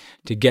ongoing,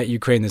 to get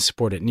Ukraine the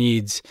support it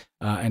needs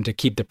and to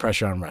keep the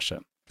pressure on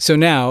Russia. So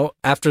now,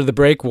 after the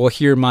break, we'll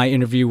hear my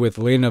interview with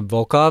Leonid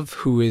Volkov,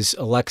 who is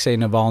Alexei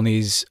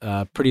Navalny's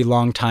pretty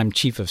long-time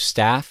chief of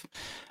staff.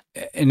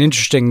 An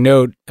interesting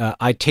note,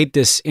 I taped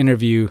this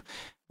interview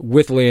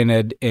with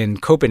Leonid in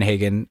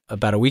Copenhagen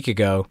about a week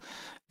ago.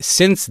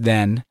 Since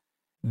then,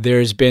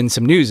 there's been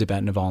some news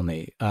about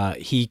Navalny.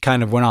 He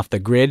kind of went off the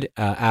grid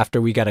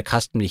after we got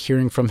accustomed to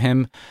hearing from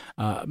him,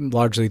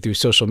 largely through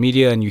social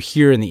media. And you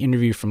hear in the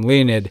interview from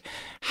Leonid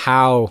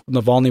how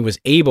Navalny was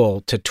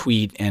able to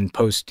tweet and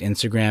post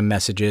Instagram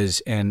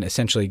messages and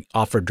essentially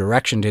offer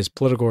direction to his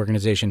political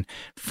organization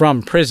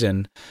from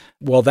prison.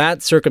 Well,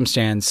 that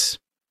circumstance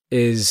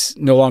is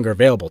no longer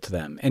available to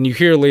them. And you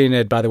hear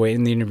Leonid, by the way,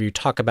 in the interview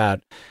talk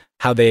about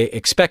how they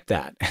expect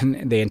that.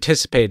 And they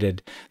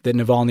anticipated that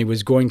Navalny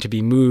was going to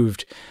be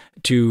moved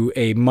to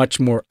a much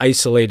more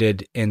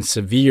isolated and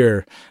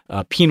severe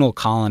penal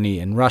colony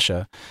in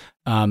Russia.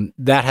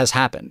 That has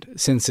happened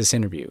since this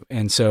interview.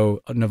 And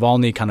so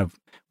Navalny kind of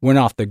went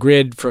off the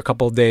grid for a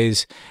couple of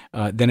days.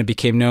 Then it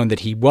became known that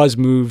he was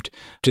moved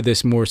to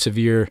this more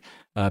severe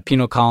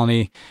penal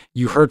colony.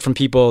 You heard from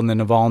people in the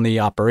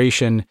Navalny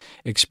operation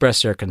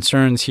express their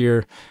concerns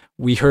here.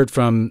 We heard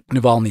from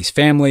Navalny's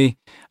family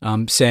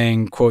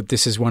saying, quote,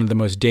 "This is one of the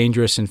most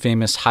dangerous and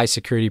famous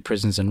high-security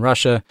prisons in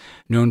Russia,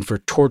 known for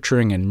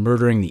torturing and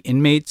murdering the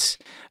inmates.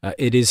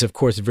 It is, of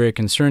course, very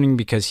concerning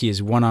because he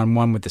is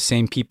one-on-one with the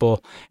same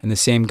people and the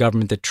same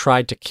government that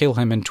tried to kill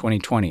him in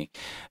 2020.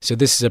 So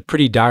this is a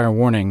pretty dire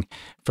warning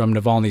from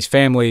Navalny's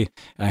family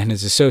and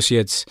his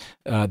associates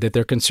that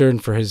they're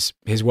concerned for his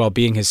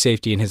well-being, his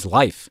safety, and his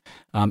life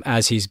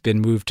as he's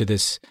been moved to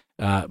this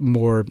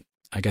more,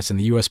 I guess in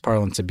the U.S.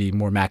 parlance, to be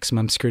more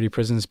maximum security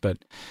prisons, but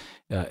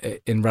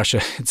in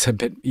Russia, it's a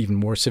bit even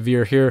more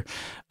severe here.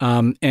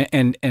 And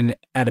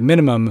at a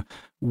minimum,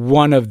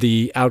 one of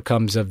the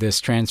outcomes of this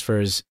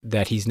transfer is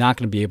that he's not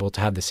going to be able to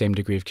have the same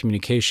degree of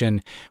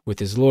communication with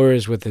his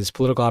lawyers, with his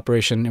political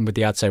operation, and with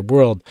the outside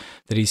world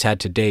that he's had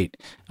to date.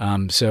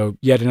 So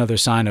yet another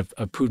sign of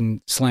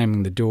Putin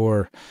slamming the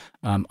door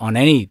on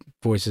any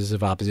voices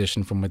of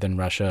opposition from within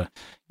Russia.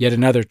 Yet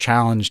another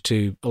challenge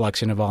to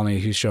Alexei Navalny,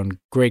 who's shown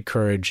great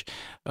courage.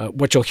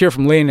 What you'll hear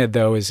from Leonid,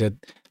 though, is that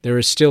there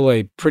is still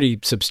a pretty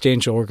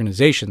substantial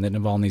organization that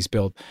Navalny's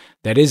built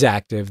that is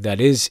active,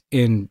 that is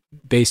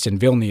based in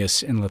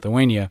Vilnius in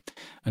Lithuania.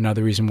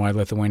 Another reason why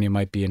Lithuania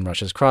might be in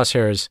Russia's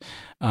crosshairs,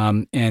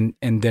 and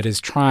that is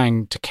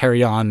trying to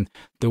carry on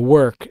the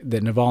work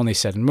that Navalny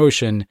set in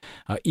motion,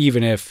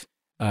 even if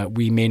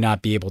we may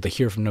not be able to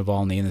hear from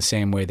Navalny in the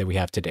same way that we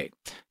have to date.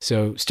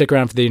 So stick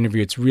around for the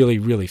interview. It's really,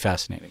 really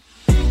fascinating.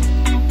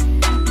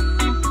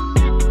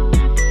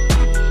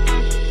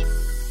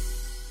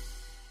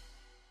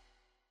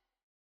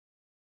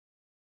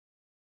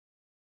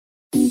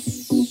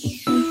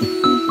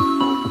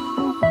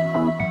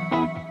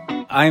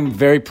 I'm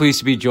very pleased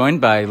to be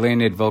joined by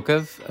Leonid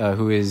Volkov,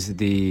 who is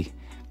the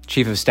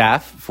chief of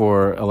staff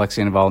for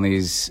Alexei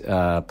Navalny's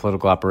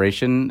political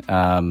operation.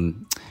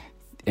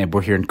 And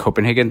we're here in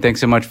Copenhagen. Thanks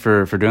so much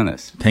for doing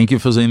this. Thank you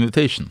for the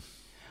invitation.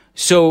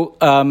 So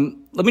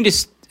let me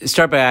just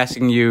start by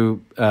asking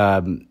you,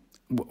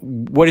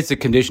 what is the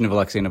condition of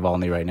Alexei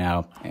Navalny right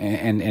now,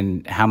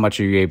 and how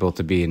much are you able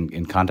to be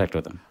in contact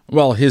with him?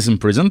 Well, he's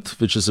imprisoned,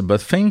 which is a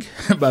bad thing,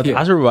 but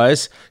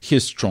otherwise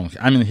he's strong.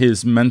 I mean,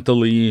 he's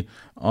mentally,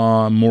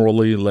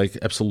 morally,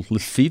 absolutely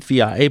fit. We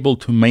are able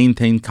to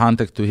maintain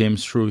contact to him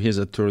through his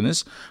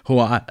attorneys, who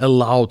are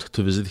allowed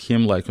to visit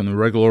him on a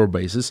regular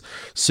basis.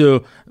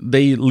 So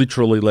they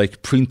literally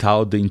print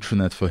out the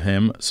internet for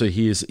him, so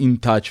he is in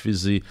touch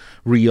with the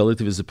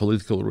reality, with the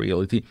political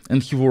reality,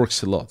 and he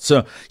works a lot.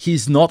 So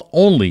he's not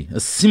only a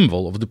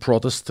symbol of the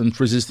protest and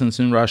resistance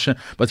in Russia,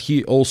 but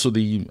he also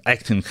the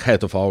acting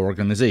head of our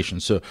organization.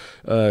 So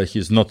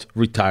he's not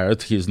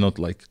retired. He's not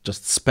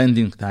just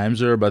spending time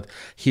there, but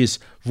he's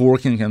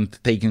working and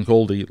taking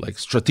all the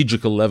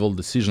strategical level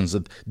decisions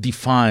that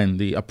define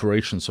the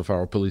operations of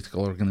our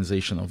political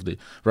organization of the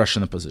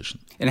Russian opposition.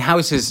 And how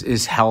is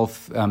his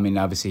health? I mean,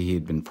 obviously he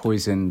had been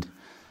poisoned.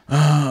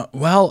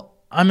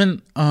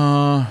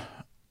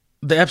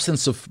 The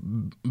absence of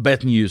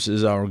bad news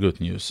is our good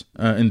news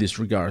in this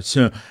regard.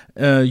 So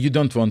you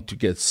don't want to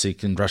get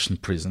sick in Russian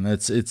prison.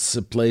 It's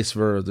a place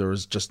where there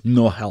is just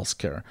no health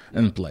care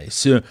in place.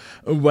 So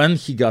when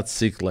he got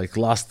sick,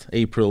 last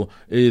April,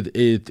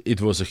 it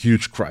was a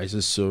huge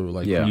crisis. So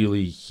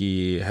really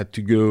he had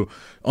to go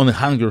on a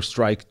hunger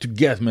strike to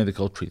get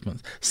medical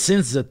treatment.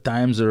 Since that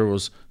time, there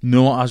was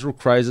no other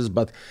crisis.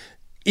 But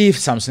if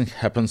something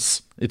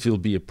happens, it will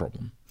be a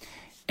problem.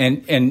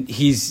 And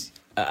he's,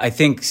 I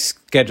think,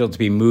 scheduled to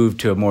be moved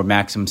to a more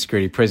maximum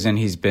security prison.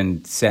 He's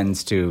been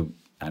sentenced to,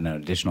 I don't know,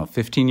 additional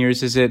 15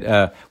 years, is it?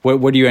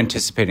 What are you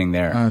anticipating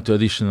there? To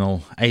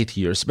additional 8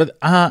 years. But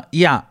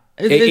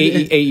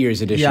 8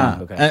 years additional.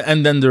 Yeah, okay.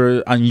 And then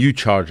there are new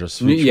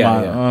charges, which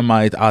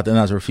might add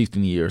another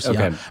 15 years.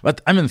 Okay. Yeah.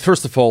 But I mean,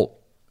 first of all,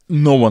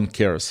 no one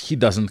cares. He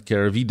doesn't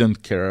care. We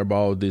don't care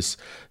about these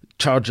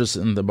charges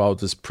and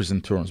about his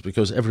prison terms,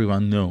 because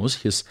everyone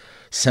knows his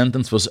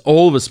sentence was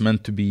always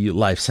meant to be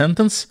life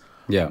sentence.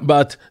 Yeah.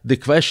 But the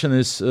question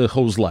is,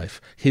 whose life?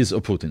 His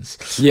or Putin's?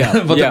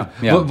 Yeah.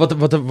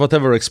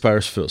 Whatever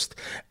expires first.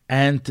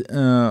 And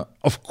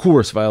of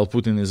course, while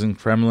Putin is in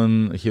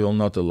Kremlin, he will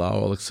not allow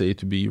Alexei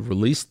to be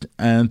released.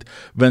 And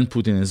when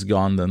Putin is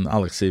gone, then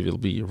Alexei will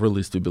be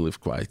released, we believe,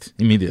 quite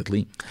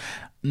immediately.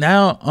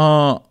 Now,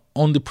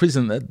 on the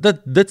prison,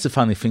 that's a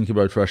funny thing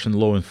about Russian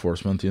law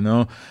enforcement,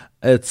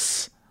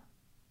 It's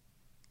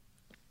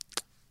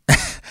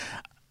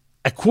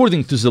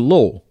according to the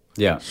law,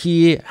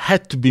 he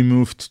had to be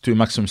moved to a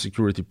maximum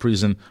security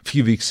prison a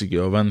few weeks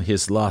ago when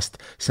his last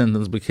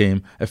sentence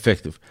became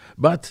effective.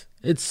 But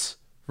it's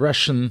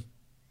Russian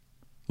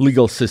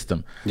legal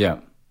system. Yeah.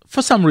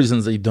 For some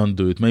reason, they don't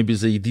do it. Maybe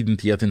they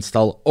didn't yet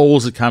install all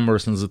the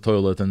cameras in the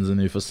toilet in the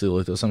new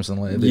facility or something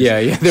like this.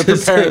 Yeah, they're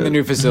preparing the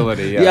new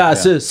facility.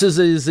 So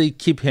they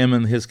keep him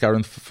in his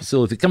current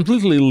facility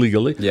completely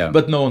illegally,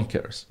 but no one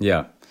cares.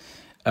 Yeah.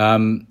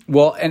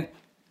 Well, and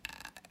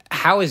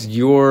how is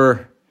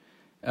your...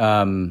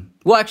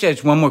 well, actually, I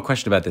have one more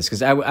question about this,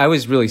 because I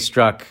was really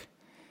struck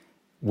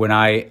when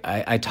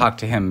I talked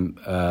to him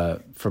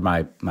for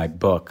my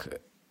book.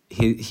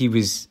 He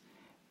was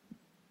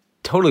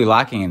totally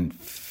lacking in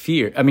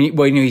fear. I mean,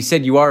 he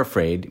said you are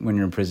afraid when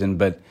you're in prison,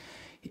 but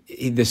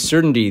the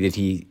certainty that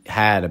he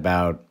had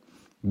about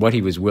what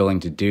he was willing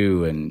to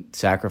do and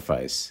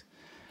sacrifice.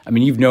 I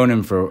mean, you've known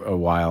him for a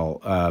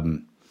while.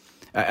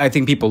 I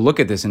think people look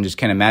at this and just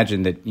can't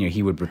imagine that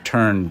he would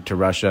return to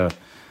Russia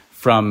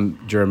from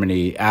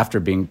Germany after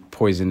being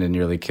poisoned and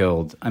nearly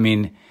killed. I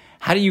mean,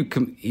 how do you?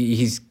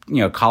 He's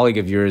a colleague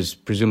of yours,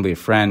 presumably a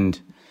friend.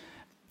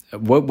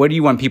 What do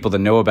you want people to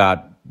know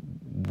about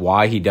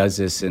why he does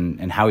this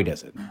and how he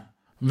does it?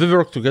 We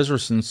work together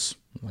since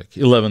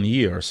 11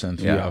 years,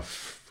 and we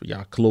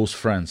are close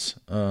friends.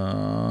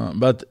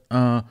 But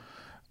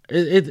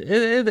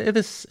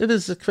it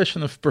is a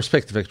question of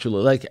perspective,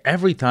 actually. Like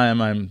every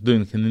time I'm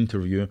doing an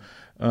interview,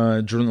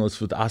 journalists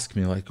would ask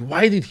me, like,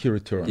 why did he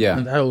return? Yeah.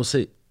 And I will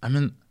say, I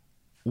mean,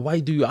 why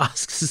do you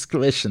ask this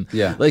question?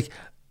 Yeah. Like,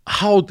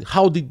 how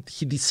did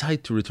he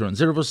decide to return?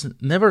 There was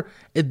never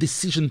a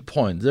decision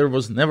point. There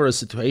was never a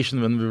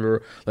situation when we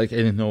were, like,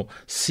 I don't know,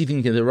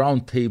 sitting at a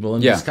round table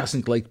and Yeah.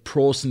 discussing, like,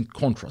 pros and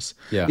contras.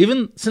 Yeah.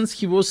 Even since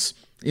he was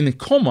in a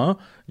coma,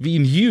 we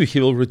knew he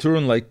will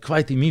return, like,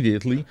 quite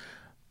immediately,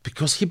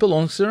 because he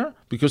belongs there,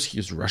 because he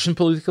is a Russian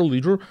political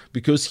leader,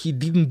 because he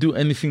didn't do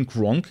anything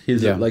wrong.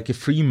 He's Yeah. like a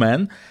free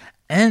man,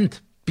 and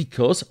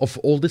because of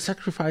all the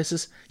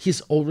sacrifices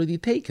he's already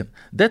taken.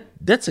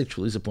 That's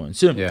actually the point.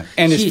 So Yeah.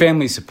 And his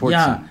family supports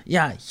him.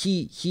 Yeah,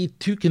 he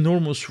took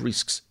enormous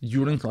risks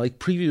during like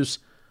previous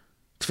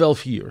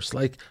 12 years,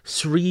 like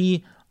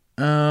three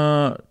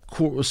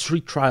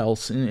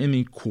trials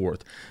in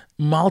court,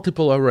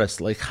 multiple arrests,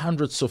 like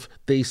hundreds of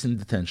days in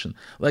detention,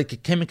 like a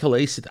chemical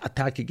acid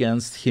attack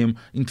against him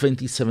in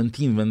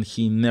 2017 when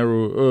he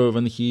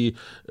narrowly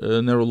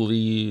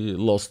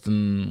lost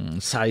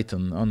sight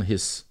on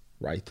his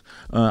right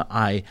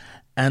eye,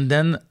 and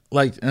then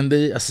and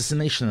the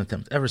assassination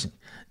attempt, everything,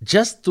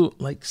 just to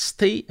like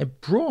stay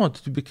abroad,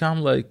 to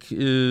become like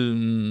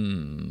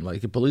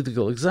a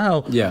political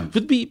exile,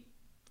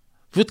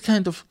 would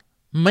kind of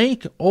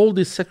make all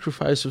the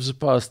sacrifice of the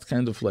past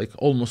kind of like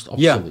almost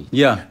obsolete.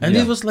 And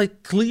it was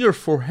like clear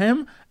for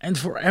him and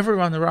for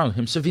everyone around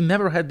him. So we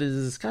never had this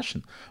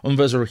discussion on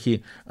whether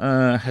he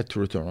had to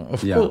return.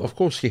 Of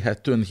course he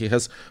had to, and he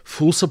has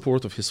full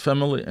support of his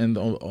family and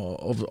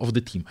of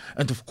the team.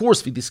 And of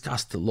course we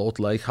discussed a lot,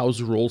 like how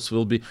the roles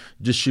will be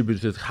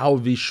distributed, how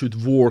we should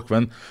work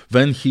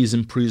when he's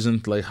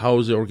imprisoned, like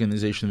how the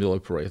organization will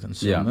operate and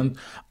so on. And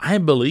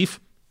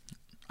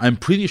I'm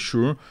pretty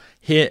sure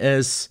he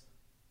is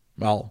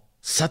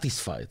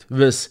satisfied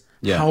with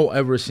how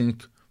everything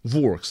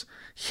works.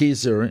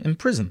 He's there in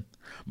prison,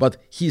 but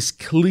he's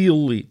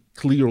clearly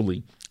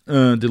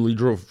the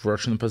leader of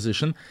Russian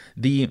opposition.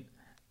 The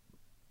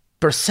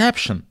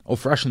perception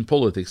of Russian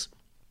politics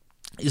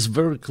is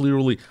very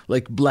clearly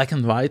like black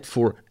and white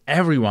for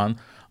everyone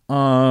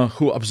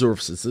who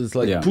observes it. It's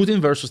like Putin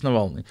versus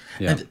Navalny,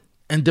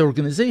 and the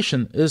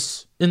organization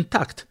is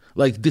intact.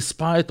 Like,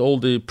 despite all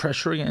the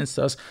pressure against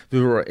us, we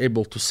were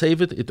able to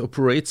save it. It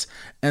operates,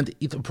 and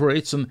it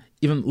operates on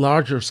even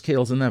larger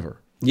scale than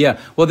ever. Yeah.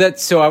 Well,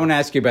 so I want to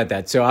ask you about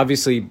that. So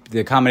obviously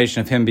the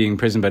combination of him being in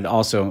prison, but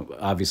also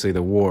obviously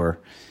the war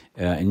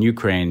in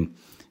Ukraine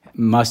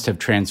must have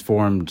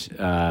transformed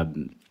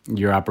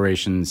your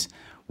operations.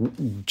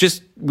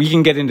 We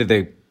can get into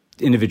the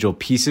individual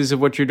pieces of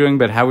what you're doing,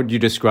 but how would you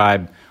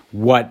describe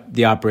what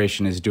the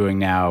operation is doing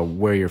now,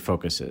 where your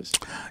focus is?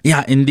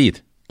 Yeah,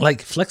 indeed.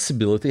 Like,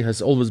 flexibility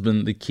has always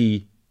been the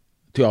key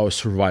to our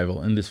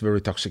survival in this very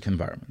toxic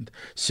environment.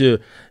 So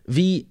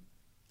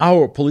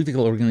our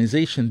political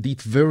organization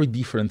did very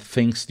different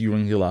things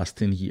during the last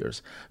 10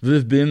 years.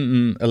 We've been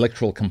in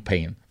electoral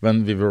campaign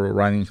when we were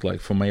running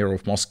like for mayor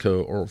of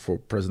Moscow or for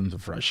president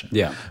of Russia.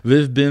 Yeah.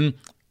 We've been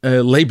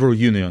a labor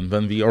union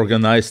when we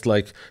organized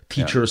like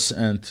teachers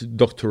and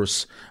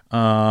doctors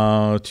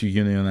to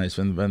unionize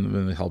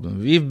when we helped them.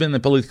 We've been a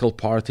political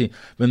party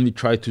when we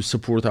tried to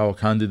support our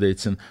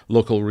candidates in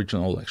local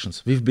regional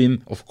elections. We've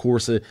been, of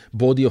course, a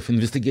body of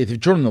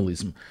investigative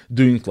journalism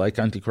doing like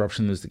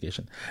anti-corruption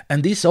investigation.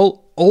 And these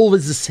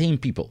always the same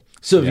people.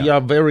 So we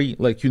are very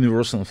like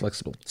universal and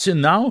flexible. So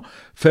now,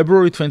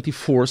 February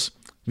 24th,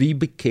 we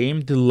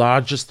became the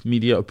largest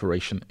media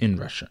operation in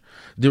Russia,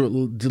 the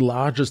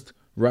largest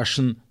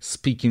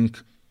Russian-speaking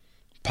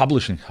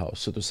publishing house,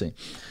 so to say.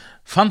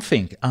 Fun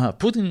thing,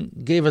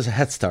 Putin gave us a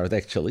head start,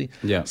 actually.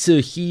 Yeah. So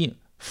he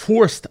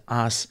forced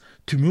us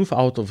to move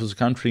out of the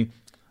country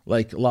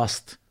like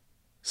last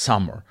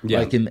summer. Yeah.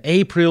 Like in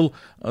April,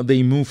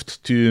 they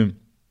moved to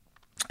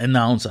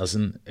announce as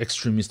an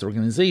extremist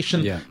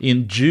organization. Yeah.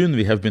 In June,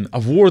 we have been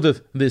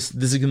awarded this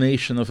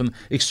designation of an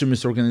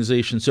extremist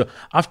organization. So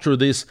after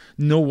this,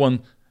 no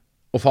one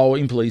of our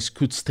employees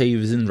could stay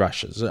within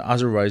Russia. So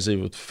otherwise, they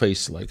would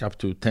face like up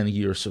to 10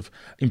 years of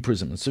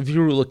imprisonment. So we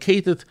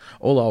relocated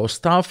all our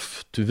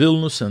staff to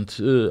Vilnius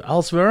and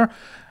elsewhere.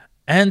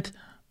 And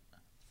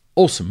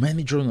also,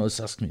 many journalists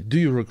asked me, do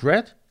you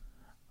regret?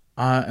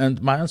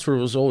 And my answer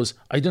was always,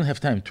 I don't have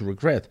time to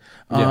regret,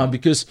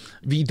 because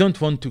we don't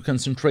want to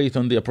concentrate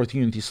on the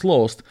opportunities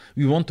lost.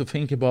 We want to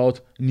think about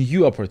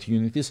new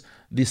opportunities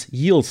this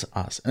yields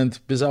us. And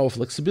with our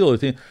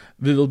flexibility,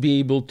 we will be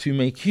able to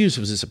make use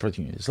of these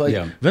opportunities. Like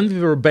when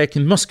we were back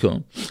in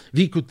Moscow,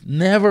 we could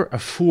never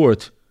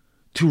afford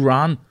to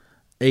run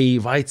a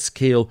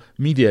wide-scale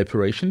media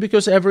operation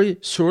because every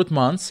third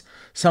month,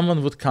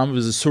 someone would come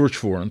with a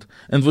search warrant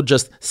and would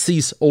just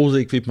seize all the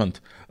equipment,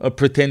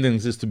 pretending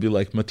this to be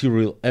like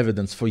material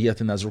evidence for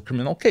yet another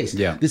criminal case.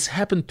 Yeah. This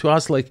happened to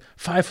us like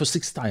 5 or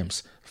 6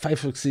 times.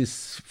 5 or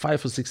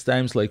 6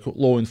 times, like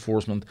law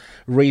enforcement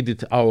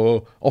raided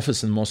our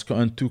office in Moscow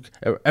and took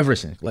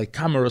everything, like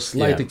cameras,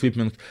 light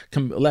equipment,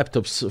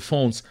 laptops,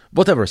 phones,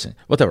 whatever.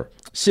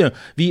 So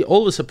we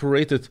always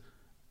operated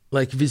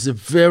like with a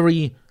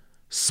very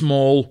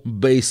small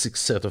basic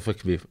set of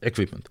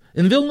equipment.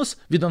 In Vilnius,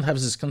 we don't have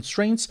these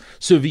constraints,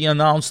 so we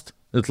announced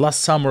that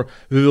last summer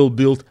we will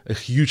build a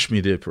huge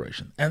media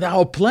operation. And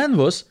our plan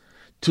was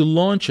to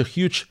launch a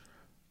huge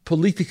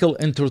political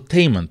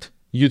entertainment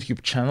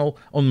YouTube channel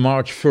on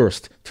March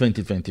 1st,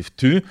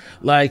 2022,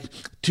 like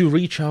to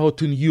reach out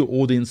to new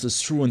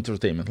audiences through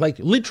entertainment, like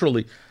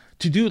literally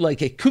to do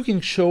like a cooking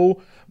show,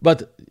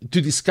 but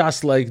to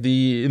discuss like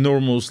the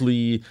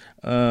enormously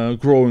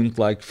growing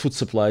like food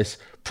supplies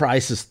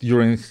prices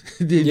during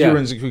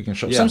during the cooking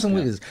show, something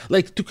like this,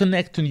 like to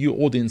connect to new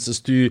audiences,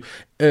 to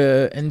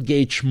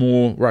engage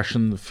more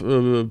Russian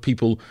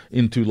people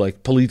into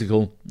like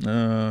political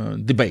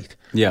debate.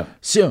 Yeah.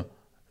 So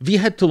we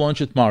had to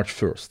launch it March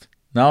 1st.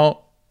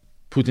 Now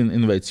Putin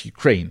invades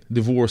Ukraine.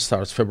 The war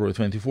starts February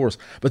 24th.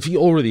 But we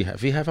already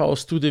have our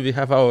studio, we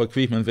have our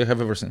equipment, we have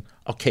everything.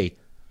 Okay,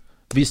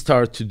 we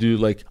start to do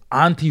like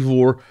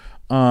anti-war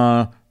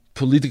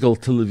political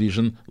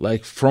television,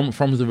 like from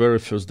the very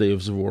first day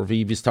of the war.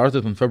 We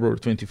started on February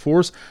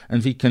 24th,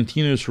 and we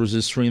continue through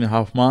these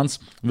 3.5 months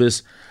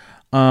with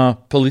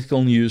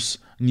political news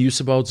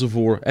about the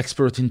war,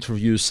 expert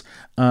interviews,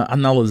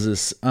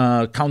 analysis,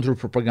 counter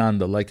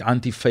propaganda, like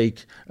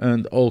anti-fake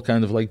and all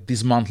kind of like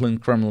dismantling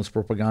Kremlin's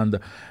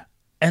propaganda,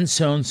 and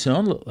so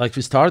on. Like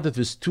we started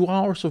with 2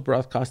 hours of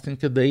broadcasting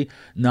a day.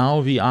 Now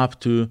we up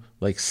to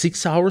like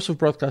 6 hours of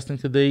broadcasting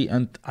a day,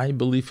 and I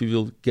believe we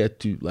will get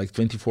to like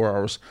 24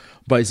 hours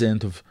by the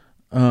end of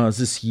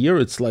this year.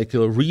 It's like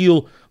a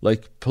real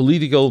like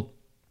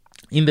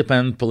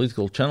independent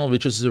political channel,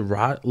 which is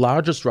the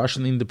largest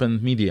Russian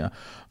independent media.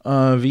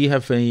 We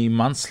have a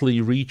monthly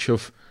reach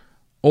of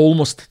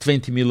almost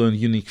 20 million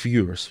unique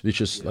viewers,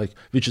 which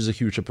is a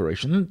huge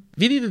operation. And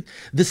we did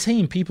the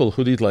same people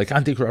who did like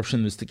anti-corruption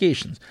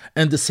investigations,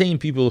 and the same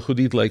people who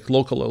did like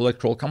local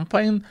electoral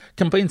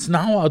campaigns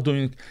now are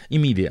doing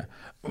in media.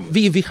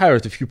 We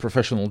hired a few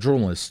professional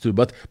journalists too,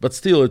 but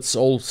still it's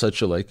all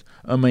such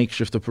a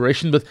makeshift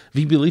operation. But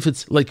we believe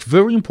it's like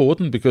very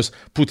important because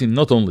Putin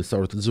not only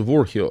started the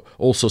war, he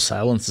also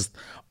silences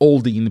all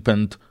the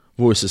independent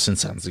voices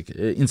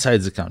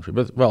inside the country.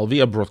 But well,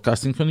 we are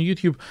broadcasting on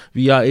YouTube.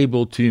 We are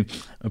able to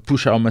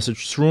push our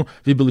message through.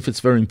 We believe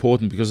it's very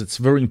important because it's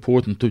very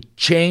important to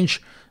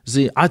change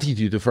the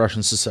attitude of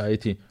Russian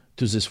society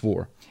to this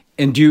war.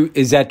 And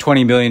is that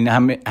 20 million?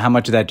 How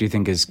much of that do you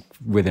think is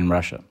within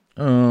Russia?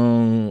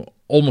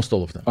 Almost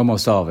all of them.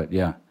 Almost all of it,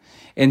 yeah.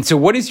 And so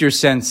what is your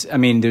sense? I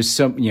mean, there's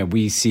some,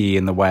 we see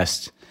in the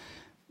West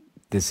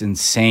this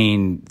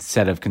insane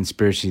set of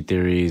conspiracy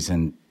theories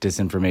and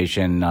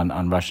disinformation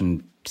on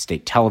Russian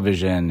state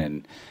television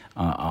and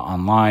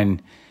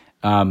online.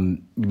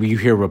 We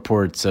hear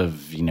reports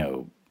of,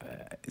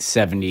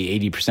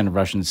 70, 80% of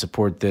Russians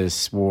support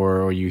this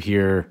war, or you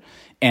hear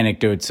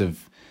anecdotes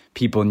of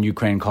people in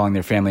Ukraine calling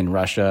their family in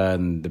Russia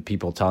and the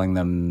people telling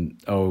them,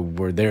 oh,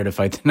 we're there to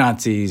fight the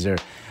Nazis. Or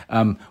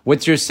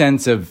what's your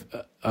sense of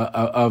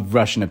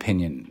Russian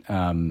opinion?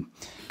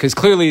 Because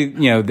clearly,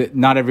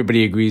 not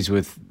everybody agrees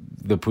with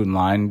the Putin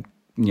line.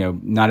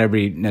 Not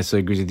everybody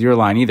necessarily agrees with your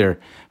line either.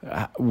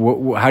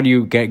 How do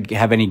you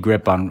have any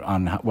grip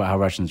on how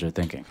Russians are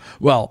thinking?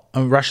 Well,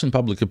 Russian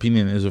public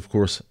opinion is, of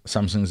course,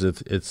 something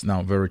that it's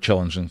now very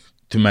challenging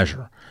to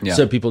measure. Yeah.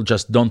 So people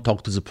just don't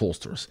talk to the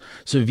pollsters.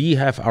 So we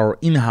have our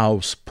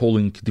in-house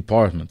polling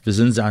department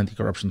within the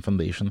Anti-Corruption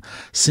Foundation.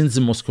 Since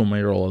the Moscow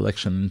mayoral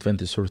election in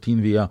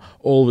 2013, we are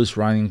always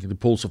running the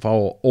polls of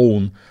our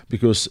own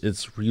because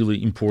it's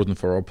really important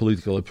for our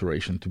political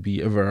operation to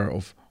be aware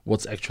of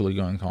what's actually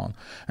going on.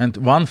 And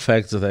one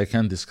fact that I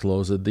can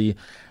disclose that the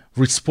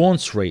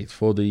response rate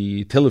for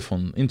the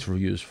telephone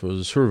interviews, for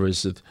the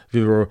surveys that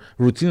we were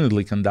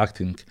routinely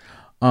conducting,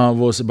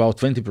 was about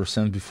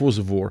 20% before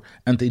the war,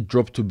 and it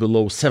dropped to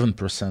below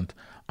 7%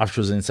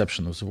 after the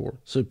inception of the war.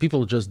 So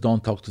people just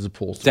don't talk to the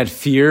polls. Is that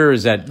fear?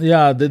 Is that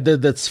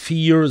that's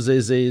fear?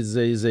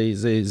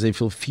 They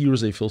feel fear.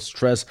 They feel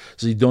stress.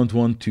 They don't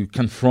want to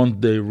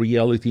confront the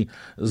reality.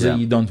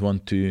 They don't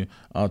want to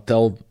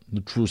tell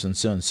the truth and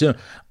so on. So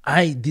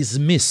I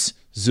dismiss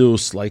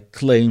those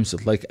claims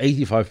that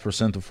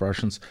 85% of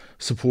Russians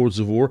support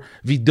the war.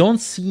 We don't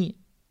see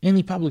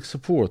any public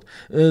support.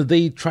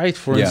 They tried,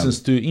 for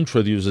instance, to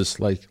introduce this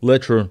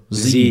letter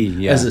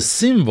Z as a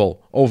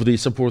symbol of the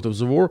support of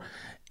the war.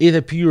 It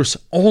appears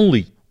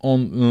only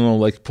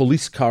on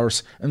police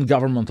cars and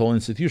governmental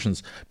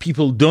institutions.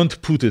 People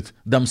don't put it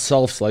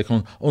themselves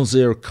on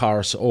their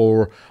cars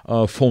or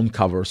phone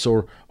covers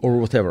or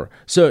whatever.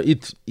 So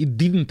it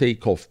didn't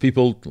take off.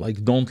 People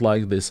don't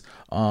like this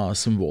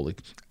symbolic.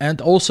 And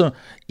also,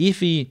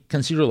 if we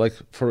consider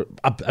for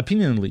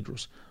opinion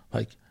leaders,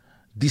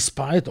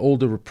 despite all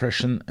the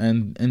repression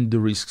and the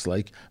risks,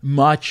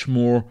 much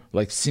more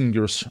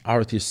singers,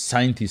 artists,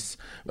 scientists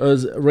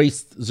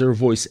raised their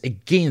voice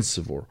against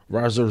the war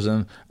rather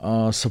than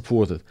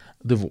supported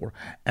the war.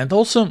 And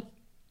also,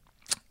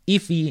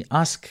 if we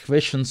ask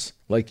questions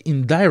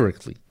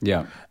indirectly,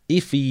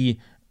 if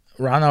we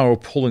run our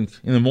polling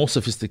in a more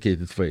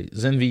sophisticated way,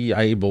 then we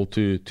are able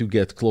to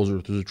get closer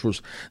to the truth.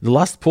 The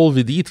last poll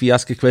we did, we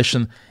asked a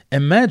question.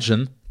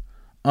 Imagine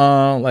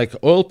like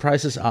oil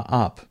prices are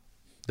up.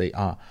 They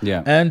are.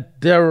 Yeah. And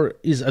there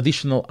is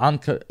additional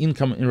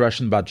income in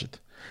Russian budget.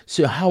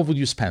 So how would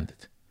you spend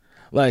it?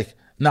 Like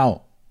now,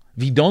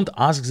 we don't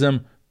ask them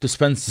to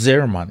spend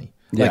their money.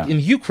 Like in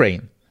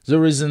Ukraine,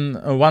 there is a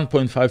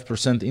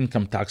 1.5%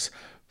 income tax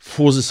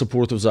for the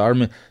support of the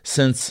army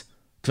since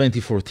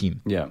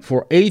 2014. Yeah. For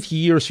 8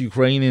 years,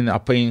 Ukrainians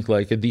are paying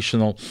like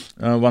additional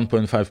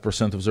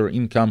 1.5% of their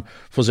income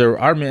for their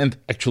army. And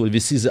actually, we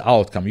see the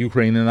outcome.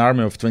 Ukrainian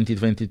army of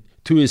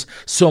 2022 is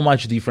so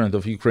much different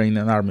of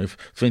Ukrainian army of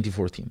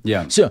 2014.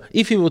 Yeah. So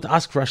if you would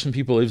ask Russian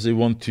people if they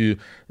want to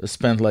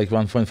spend like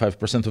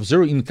 1.5% of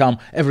their income,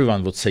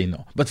 everyone would say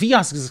no. But we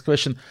ask this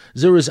question,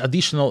 there is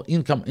additional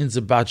income in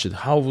the budget.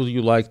 How would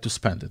you like to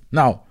spend it?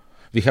 Now,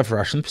 we have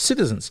Russian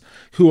citizens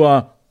who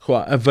are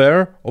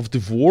aware of the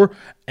war,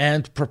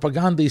 and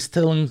propaganda is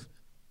telling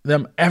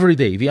them every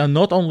day, we are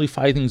not only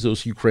fighting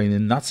those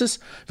Ukrainian Nazis,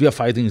 we are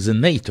fighting the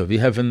NATO. We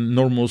have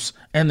enormous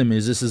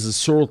enemies. This is a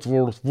third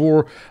world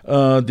war.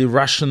 The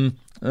Russian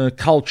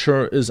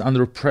culture is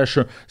under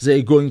pressure. They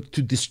are going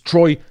to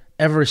destroy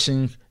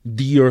everything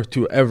dear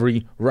to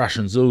every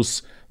Russian.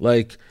 Those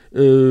like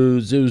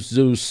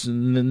those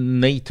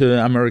NATO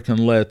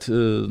American-led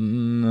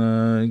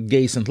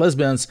gays and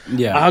lesbians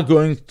are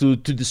going to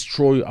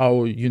destroy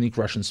our unique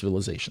Russian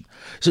civilization.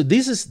 So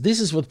this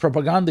is what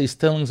propaganda is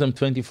telling them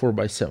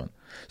 24/7.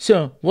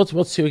 So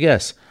what's your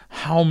guess?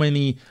 How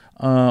many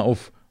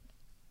of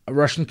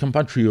Russian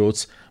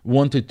compatriots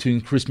wanted to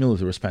increase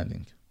military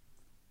spending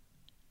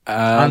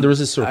under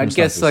this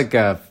circumstances? I'd guess like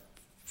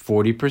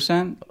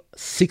 40%.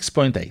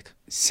 6.8.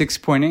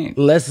 6.8.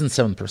 Less than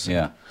 7%.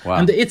 Yeah. Wow.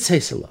 And it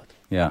says a lot.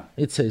 Yeah.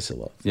 It says a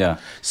lot. Yeah.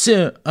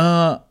 So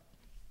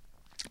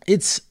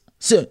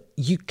so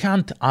you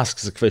can't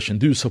ask the question,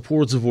 do you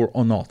support the war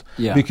or not?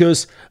 Yeah.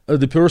 Because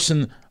the person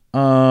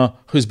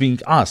who's being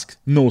asked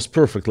knows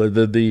perfectly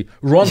that the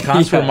wrong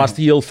answer must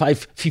yield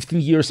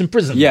 15 years in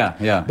prison.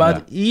 Yeah.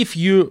 But if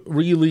you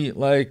really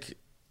like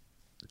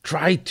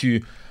try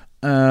to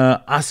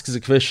ask the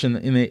question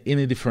in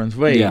a different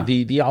way,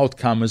 the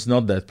outcome is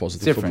not that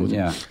positive. It's different, for Putin.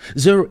 yeah.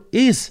 There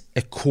is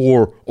a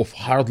core of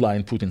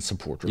hardline Putin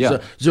supporters. Yeah.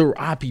 There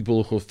are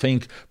people who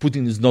think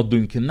Putin is not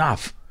doing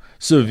enough.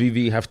 So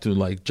we have to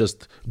like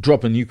just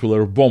drop a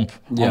nuclear bomb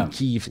on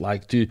Kyiv.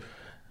 Like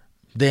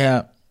they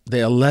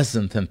are less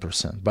than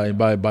 10%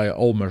 by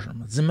all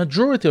measurements. The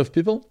majority of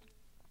people,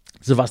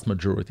 the vast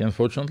majority,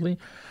 unfortunately,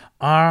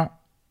 are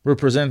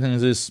representing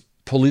this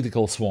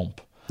political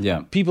swamp.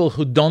 Yeah. People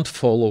who don't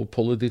follow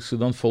politics, who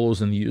don't follow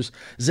the news,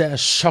 they are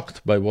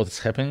shocked by what is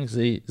happening.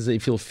 They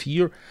feel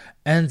fear,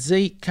 and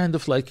they kind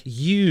of like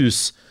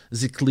use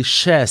the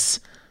cliches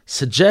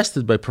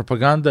suggested by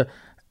propaganda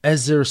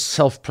as their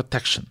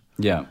self-protection.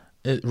 Yeah.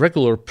 A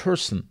regular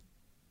person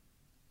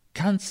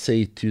can't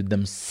say to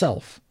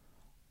themselves,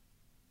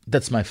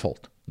 "That's my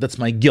fault. That's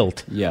my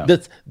guilt. Yeah.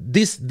 That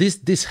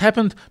this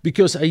happened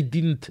because I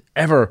didn't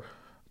ever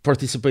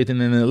participate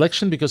in an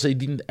election, because I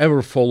didn't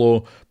ever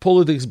follow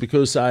politics,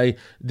 because I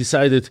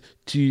decided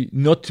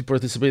not to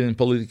participate in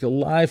political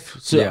life.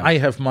 So I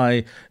have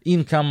my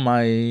income,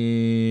 my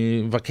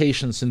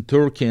vacations in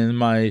Turkey, and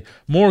my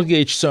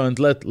mortgage. So and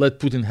let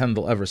Putin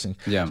handle everything.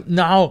 Yeah.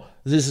 Now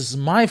this is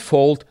my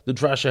fault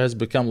that Russia has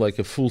become like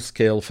a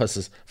full-scale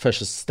fascist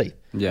state.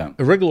 Yeah.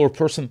 A regular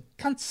person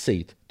can't say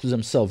it to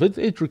themselves.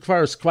 It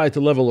requires quite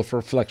a level of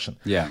reflection.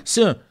 Yeah.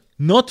 So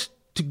not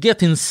to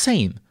get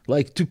insane,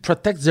 like to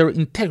protect their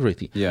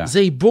integrity. Yeah.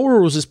 They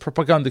borrow these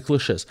propaganda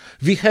cliches.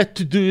 We had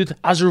to do it,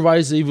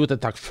 otherwise they would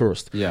attack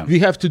first. Yeah. We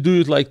have to do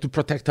it like to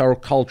protect our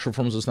culture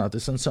from those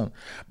Nazis and so on.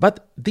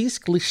 But these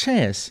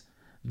cliches,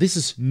 this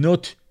is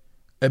not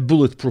a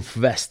bulletproof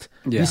vest.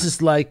 Yeah. This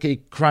is like a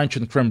crunch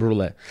and creme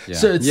brulee. Yeah.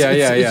 So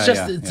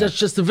it's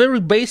just a very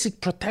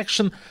basic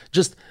protection,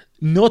 just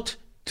not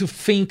to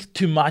think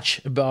too much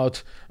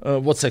about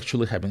what's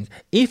actually happening.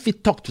 If we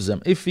talk to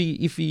them, if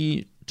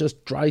we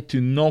just try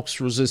to knock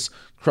through this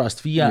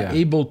crust, we are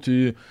able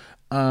to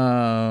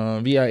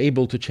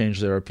change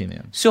their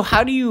opinion. So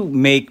how do you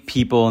make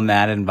people in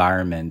that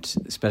environment,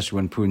 especially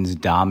when Putin's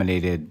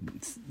dominated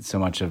so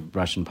much of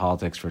Russian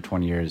politics for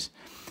 20 years,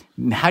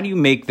 how do you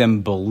make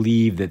them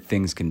believe that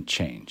things can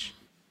change?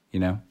 You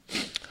know?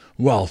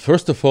 Well,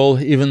 first of all,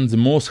 even the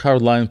most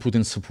hardline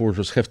Putin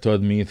supporters have to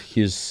admit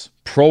he's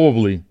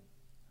probably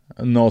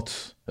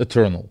not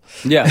eternal.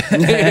 Yeah.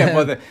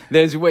 Well,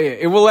 there's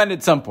way. It will end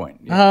at some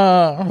point.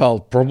 Well,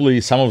 probably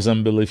some of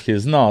them believe he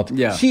is not.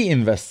 Yeah. He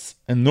invests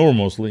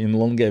enormously in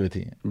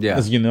longevity. Yeah.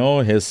 As you know,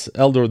 his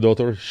elder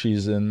daughter,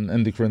 she's an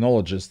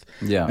endocrinologist.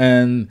 Yeah.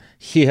 And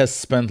he has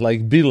spent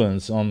like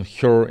billions on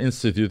her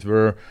institute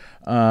where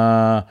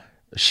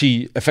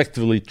she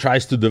effectively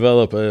tries to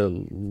develop a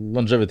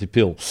longevity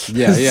pill.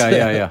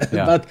 Yeah.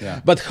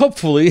 But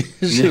hopefully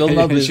she will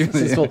not be She will,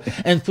 successful.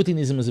 And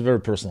Putinism is a very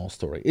personal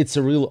story. It's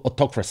a real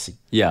autocracy.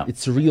 Yeah.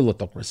 It's a real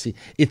autocracy.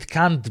 It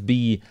can't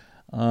be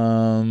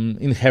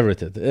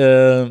inherited.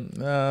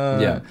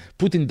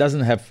 Putin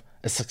doesn't have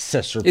a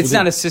successor. It's Putin-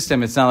 not a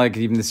system. It's not like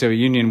even the Soviet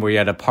Union where you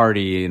had a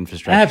party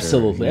infrastructure.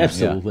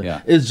 Absolutely.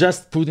 Yeah. It's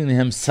just Putin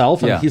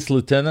himself and Yeah. his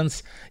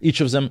lieutenants, each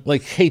of them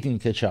like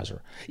hating each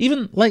other.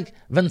 Even like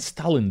when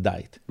Stalin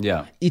died,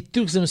 Yeah. it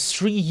took them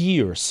 3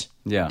 years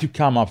Yeah. to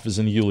come up with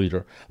a new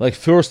leader. Like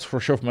first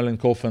Khrushchev,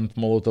 Malenkov, and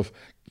Molotov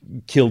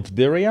killed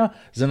Beria,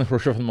 then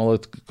Khrushchev and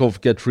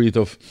Malenkov get rid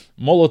of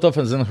Molotov,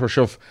 and then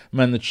Khrushchev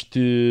managed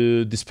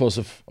to dispose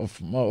of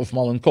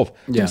Malenkov.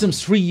 It Yeah. took them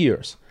 3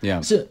 years. Yeah.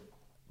 So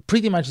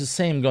pretty much the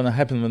same gonna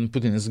happen when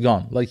Putin is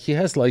gone. Like he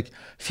has like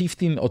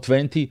 15 or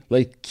 20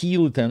 like key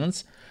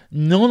lieutenants,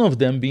 none of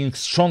them being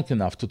strong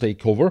enough to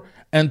take over,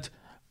 and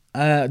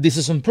this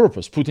is on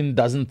purpose. Putin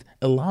doesn't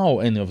allow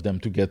any of them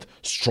to get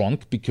strong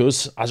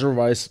because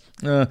otherwise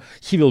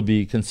he will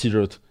be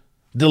considered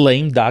the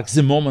lame duck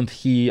the moment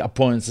he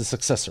appoints a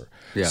successor.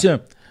 Yeah.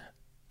 So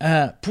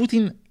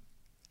Putin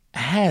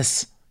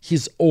has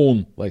his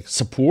own like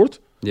support,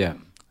 Yeah.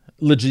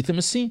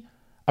 legitimacy,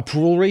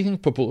 approval rating,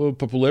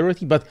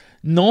 popularity, but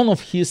none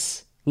of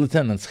his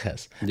lieutenants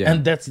has. Yeah.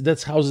 And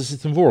that's how the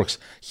system works.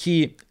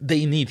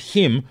 They need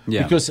him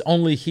Yeah. because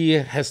only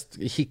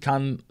he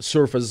can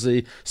serve as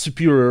a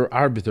superior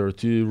arbiter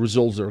to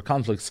resolve their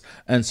conflicts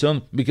and so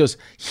on, because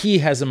he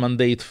has a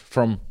mandate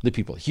from the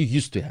people. He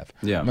used to have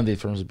Yeah. a mandate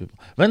from the people.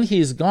 When he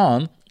is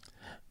gone,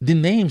 the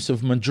names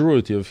of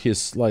majority of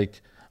his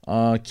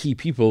key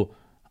people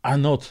are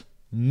not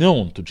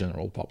known to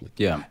general public.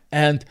 Yeah.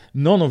 And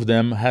none of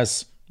them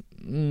has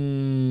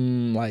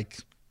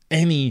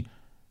any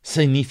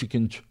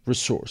significant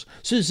resource.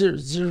 So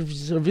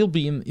there will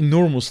be an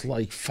enormous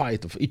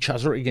fight of each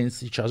other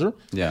against each other,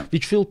 Yeah.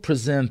 which will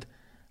present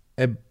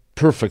a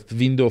perfect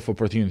window of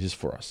opportunities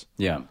for us.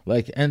 Yeah.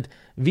 And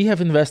we have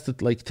invested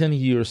 10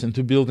 years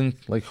into building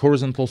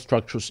horizontal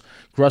structures,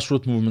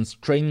 grassroots movements,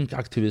 training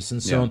activists,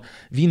 and so Yeah. on.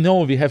 We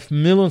know we have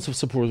millions of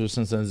supporters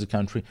inside the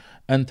country,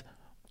 and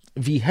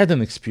we had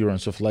an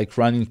experience of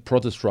running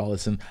protest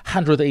rallies in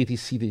 180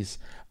 cities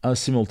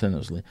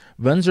simultaneously.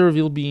 When there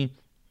will be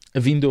a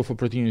window of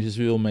opportunities,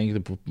 we will make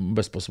the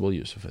best possible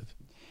use of it.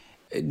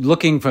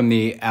 Looking from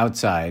the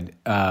outside,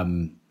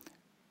 I'm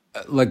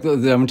going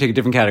to take a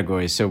different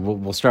category. So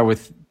we'll start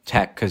with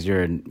tech because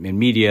you're in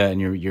media, and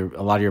you're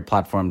a lot of your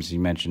platforms you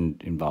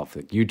mentioned involve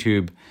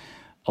YouTube.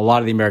 A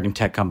lot of the American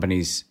tech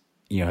companies,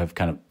 have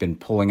kind of been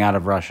pulling out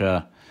of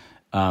Russia.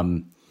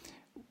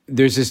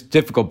 There's this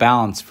difficult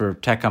balance for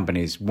tech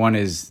companies. One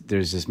is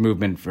there's this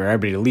movement for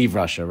everybody to leave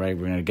Russia, right?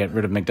 We're going to get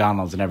rid of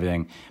McDonald's and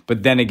everything.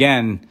 But then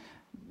again,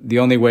 the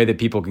only way that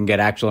people can get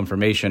actual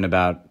information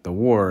about the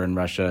war in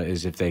Russia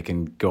is if they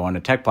can go on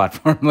a tech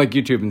platform like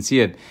YouTube and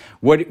see it.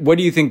 What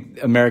do you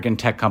think American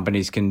tech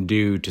companies can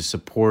do to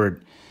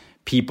support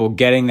people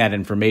getting that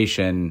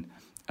information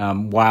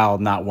while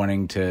not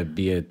wanting to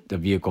be a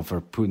vehicle for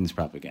Putin's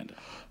propaganda?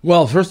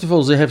 Well, first of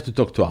all, they have to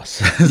talk to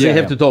us. They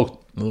have to talk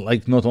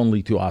not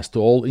only to us, to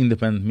all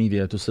independent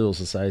media, to civil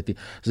society.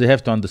 They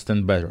have to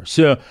understand better.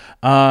 So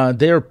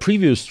their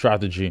previous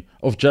strategy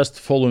of just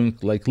following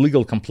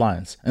legal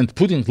compliance and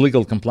putting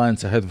legal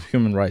compliance ahead of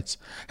human rights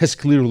has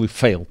clearly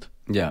failed.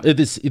 Yeah.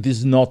 It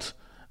is not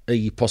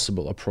a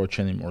possible approach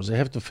anymore. They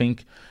have to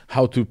think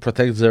how to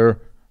protect their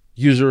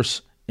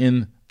users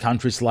in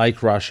countries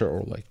like Russia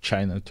or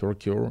China,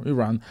 Turkey, or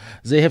Iran.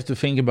 They have to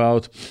think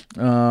about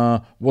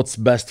what's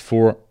best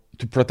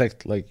to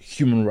protect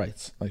human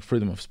rights,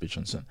 freedom of speech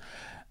and so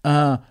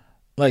on.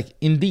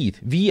 Indeed,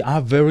 we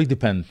are very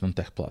dependent on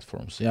tech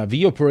platforms. Yeah,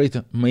 we operate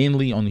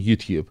mainly on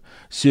YouTube,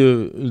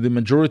 so the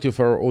majority of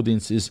our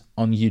audience is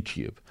on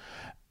YouTube.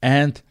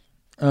 And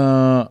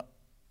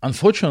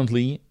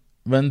unfortunately,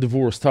 when the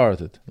war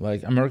started,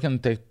 American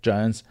tech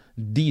giants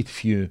did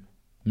few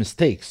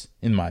mistakes,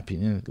 in my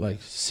opinion,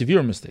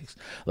 severe mistakes.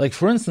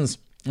 For instance,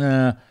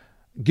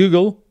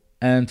 Google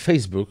and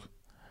Facebook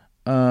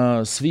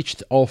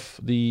switched off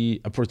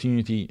the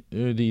opportunity,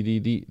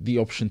 the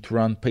option to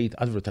run paid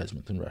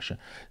advertisement in Russia.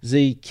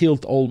 They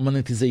killed all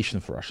monetization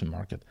for Russian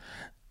market.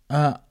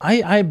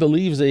 I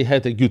believe they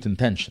had a good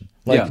intention,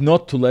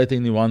 not to let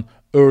anyone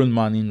earn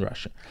money in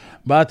Russia.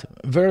 But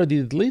where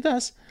did it lead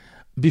us?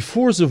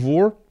 Before the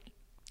war,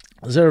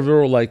 there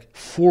were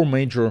 4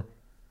 major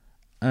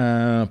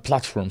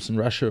platforms in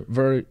Russia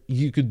where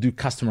you could do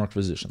customer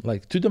acquisition,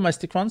 2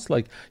 domestic ones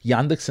like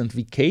Yandex and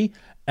VK,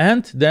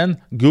 and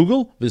then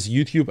Google with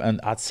YouTube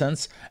and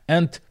AdSense,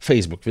 and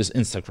Facebook with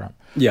Instagram.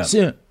 Yeah.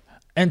 So,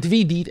 and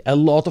we did a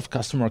lot of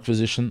customer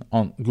acquisition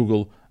on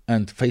Google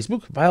and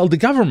Facebook, while the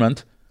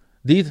government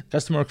did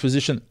customer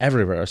acquisition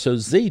everywhere. So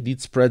they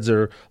did spread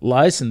their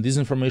lies and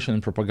disinformation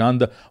and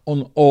propaganda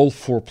on all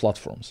 4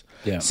 platforms.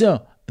 Yeah.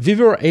 So we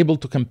were able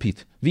to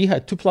compete. We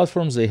had 2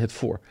 platforms, they had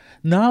 4.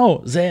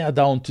 Now they are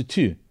down to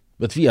 2,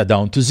 but we are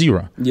down to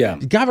 0. Yeah.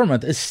 The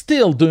government is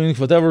still doing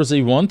whatever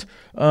they want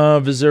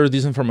with their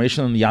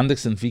disinformation on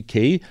Yandex and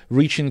VK,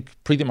 reaching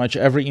pretty much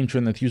every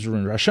internet user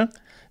in Russia.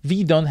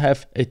 We don't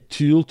have a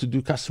tool to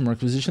do customer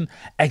acquisition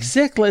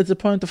exactly at the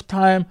point of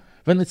time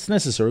when it's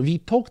necessary. We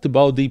talked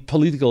about the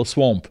political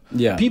swamp.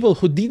 Yeah. People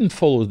who didn't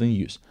follow the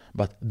news.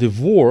 But the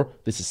war,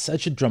 this is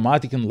such a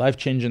dramatic and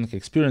life-changing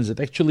experience that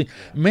actually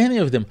many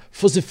of them,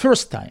 for the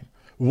first time,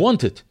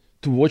 wanted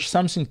to watch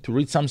something, to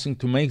read something,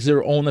 to make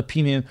their own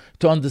opinion,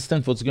 to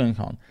understand what's going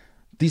on.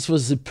 This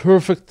was the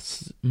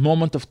perfect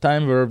moment of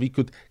time where we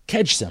could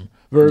catch them,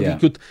 where we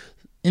could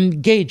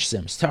engage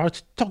them,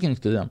 start talking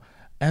to them.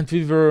 And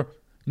we were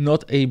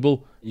not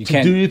able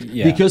to do it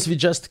because we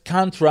just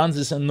can't run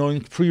this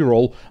annoying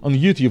pre-roll on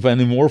YouTube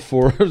anymore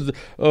for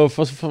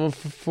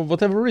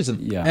whatever reason.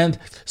 Yeah. And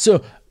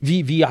so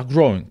we are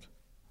growing.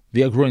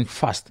 We are growing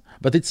fast,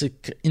 but it's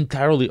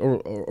entirely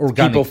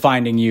organic. People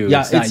finding you.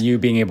 Yeah, it's not you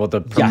being able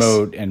to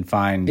promote and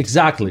find.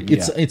 Exactly.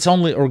 It's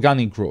only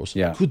organic growth.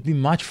 Yeah. It could be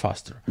much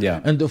faster.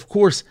 Yeah. And of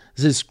course,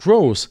 this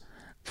growth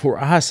for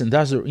us and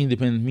other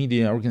independent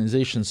media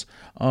organizations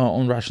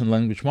on Russian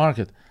language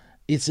market,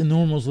 it's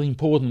enormously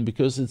important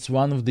because it's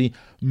one of the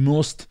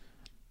most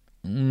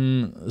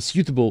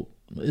suitable,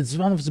 it's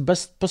one of the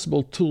best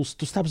possible tools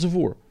to stop the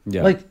war.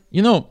 Yeah. Like,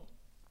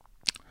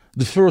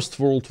 the First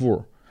World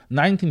War,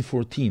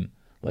 1914,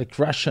 like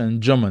Russia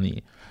and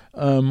Germany,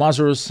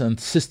 mothers and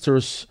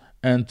sisters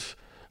and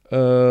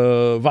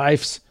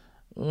wives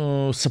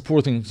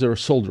supporting their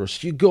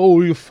soldiers. You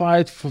go, you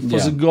fight for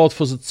the God,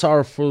 for the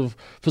Tsar, for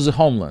the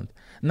homeland.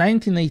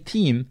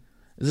 1918,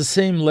 the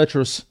same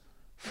letters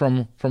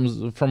from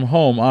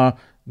home are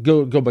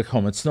go back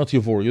home. It's not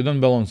your war. You don't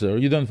belong there.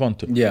 You don't want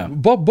to. Yeah.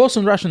 Both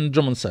on Russian and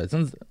German sides,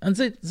 and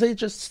they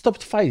just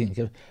stopped fighting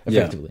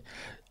effectively.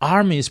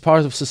 Army is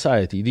part of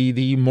society.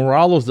 The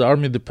morale of the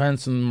army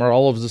depends on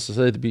morale of the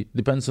society,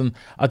 depends on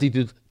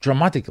attitude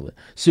dramatically.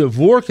 So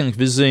working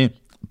with the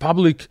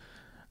public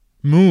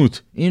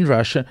mood in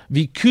Russia,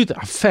 we could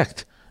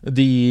affect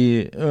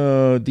the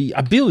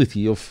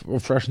ability of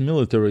Russian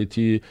military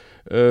to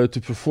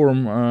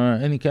perform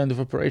any kind of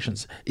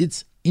operations.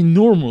 It's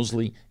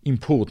enormously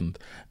important,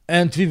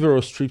 and we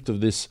were stripped of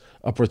this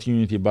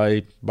opportunity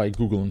by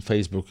Google and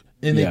Facebook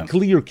in a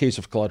clear case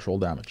of collateral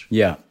damage.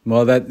 Yeah,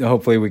 well, that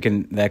hopefully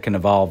that can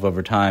evolve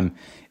over time.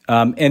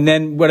 And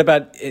then what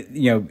about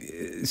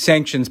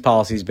sanctions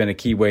policy has been a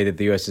key way that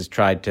the U.S. has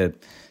tried to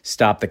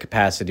stop the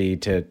capacity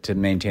to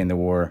maintain the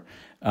war.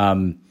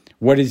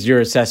 What is your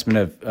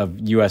assessment of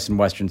U.S. and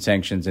Western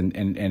sanctions,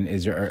 and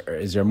is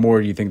there more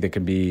you think that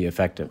could be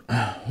effective?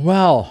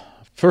 Well,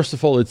 first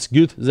of all, it's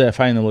good they're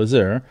finally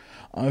there.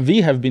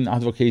 We have been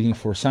advocating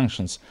for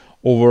sanctions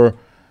over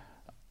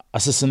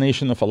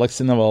assassination of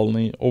Alexei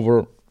Navalny,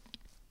 over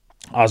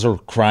other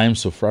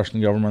crimes of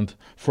Russian government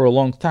for a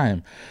long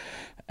time.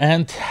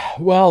 And,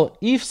 well,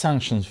 if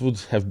sanctions would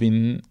have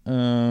been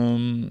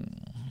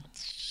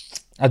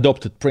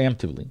adopted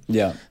preemptively,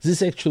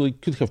 this actually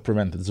could have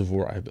prevented the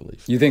war, I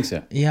believe. You think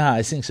so? Yeah,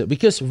 I think so.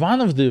 Because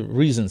one of the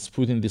reasons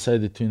Putin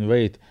decided to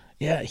invade,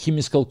 he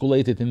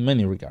miscalculated in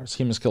many regards.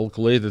 He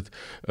miscalculated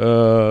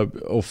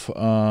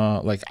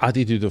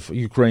attitude of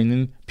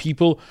Ukrainian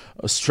people,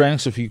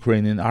 strength of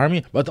Ukrainian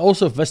army, but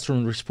also of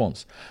Western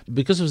response.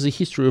 Because of the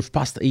history of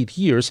past 8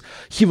 years,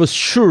 he was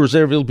sure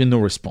there will be no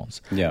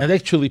response. Yeah. And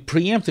actually,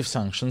 preemptive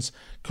sanctions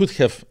could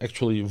have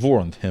actually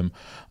warned him.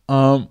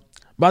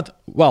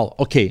 But, well,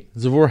 okay,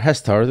 the war has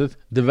started.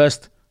 The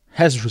West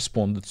has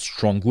responded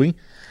strongly,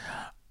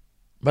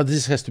 but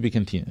this has to be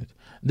continued.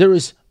 There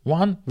is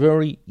one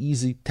very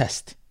easy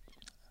test.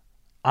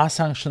 Are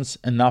sanctions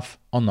enough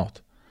or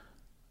not?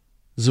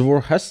 The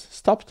war has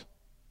stopped?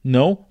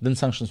 No, then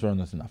sanctions were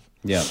not enough.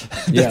 Yeah.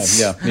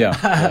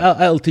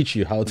 I'll teach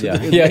you how to do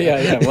it.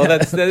 Yeah. Well,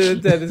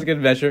 that is a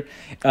good measure.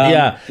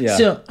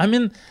 So, I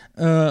mean,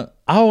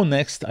 our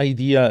next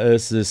idea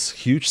is this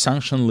huge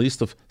sanction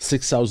list of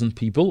 6,000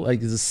 people, like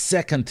the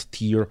second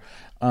tier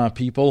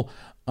people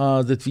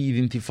that we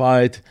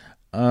identified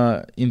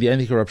in the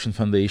Anti-Corruption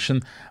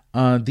Foundation.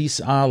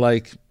 These are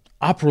like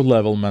upper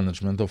level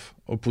management of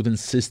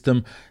Putin's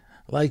system,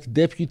 like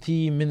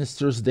deputy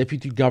ministers,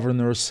 deputy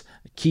governors,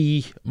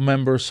 key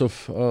members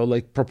of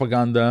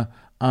propaganda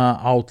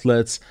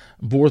outlets,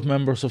 board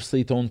members of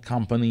state-owned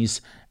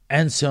companies,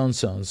 and so on.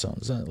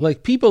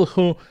 Like people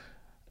who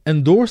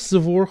endorsed the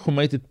war, who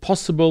made it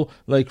possible,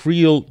 like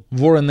real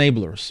war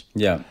enablers.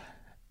 Yeah.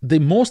 The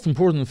most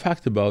important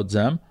fact about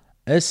them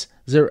is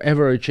their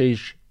average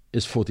age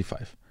is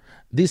 45.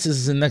 This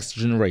is the next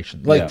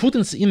generation.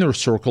 Putin's inner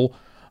circle,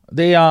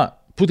 they are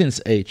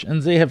Putin's age,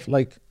 and they have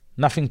like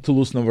nothing to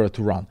lose, nowhere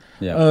to run.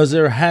 Yeah.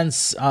 Their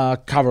hands are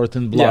covered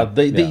in blood.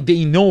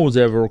 They know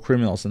they were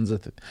criminals, and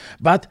that's it.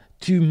 But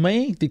to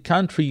make the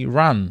country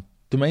run,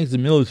 to make the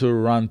military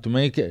run, to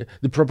make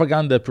the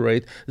propaganda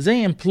operate,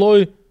 they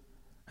employ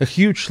a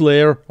huge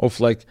layer of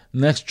like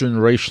next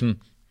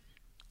generation,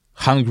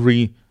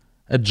 hungry,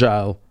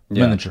 agile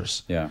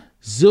managers. Yeah.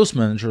 Those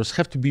managers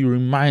have to be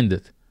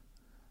reminded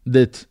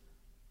that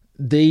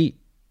they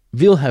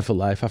will have a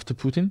life after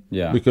Putin,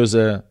 because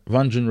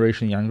one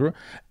generation younger,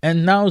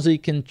 and now they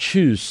can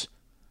choose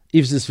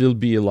if this will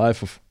be a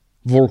life of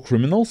war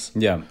criminals,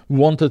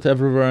 wanted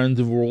everywhere in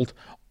the world,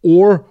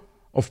 or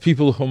of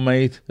people who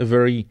made a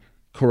very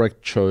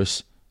correct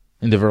choice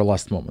in the very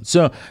last moment.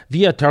 So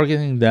we are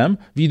targeting them.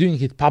 We're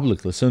doing it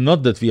publicly. So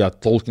not that we are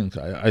talking,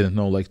 I don't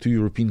know, like to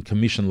European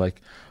Commission,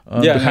 like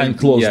behind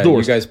closed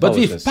doors. You guys but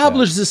we've this,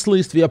 published this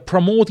list. We are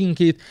promoting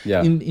it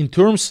in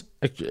terms,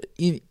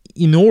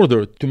 in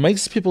order to make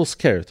these people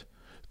scared,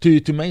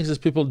 to make these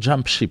people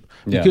jump ship.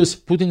 Because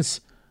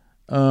Putin's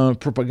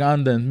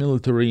propaganda and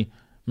military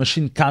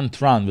machine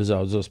can't run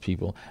without those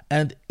people.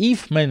 And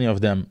if many of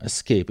them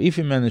escape, if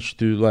we manage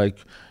to like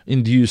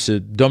induce a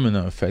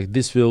domino effect,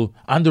 this will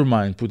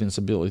undermine Putin's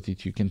ability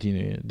to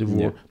continue the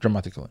war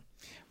dramatically.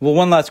 Well,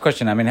 one last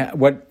question. I mean,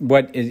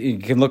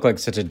 it can look like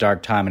such a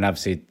dark time, and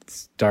obviously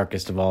it's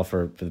darkest of all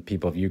for the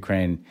people of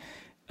Ukraine.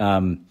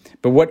 But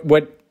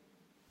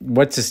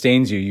what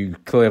sustains you? You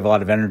clearly have a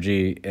lot of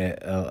energy.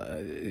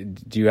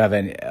 Do you have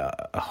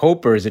a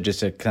hope, or is it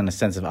just a kind of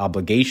sense of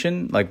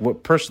obligation? Like,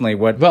 what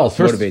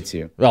motivates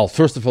you? Well,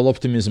 first of all,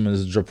 optimism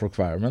is a job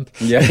requirement.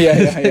 Yeah.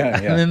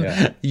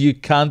 And you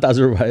can't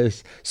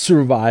otherwise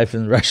survive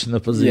in Russian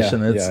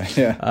opposition.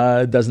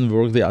 It doesn't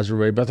work the other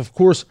way. But of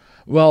course,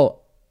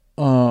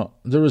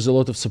 there is a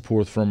lot of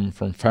support from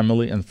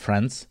family and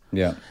friends.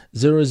 Yeah,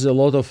 there is a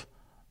lot of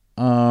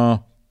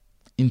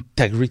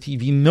integrity.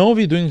 We know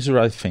we're doing the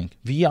right thing.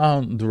 We are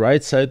on the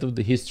right side of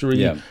the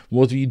history.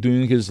 What we're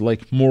doing is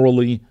like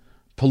morally,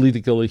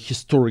 politically,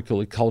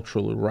 historically,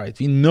 culturally right.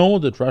 We know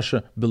that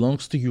Russia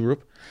belongs to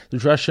Europe,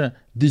 that Russia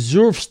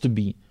deserves to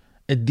be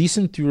a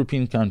decent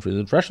European country,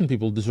 that Russian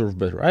people deserve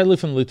better. I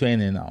live in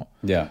Lithuania now,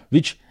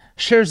 which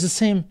shares the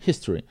same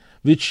history,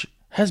 which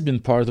has been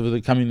part of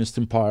the communist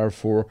empire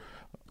for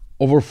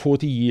over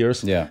 40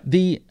 years.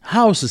 The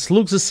houses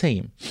look the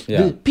same.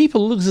 The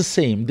people look the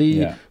same.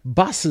 The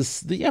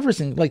buses, the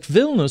everything. Like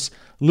Vilnius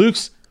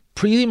looks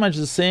pretty much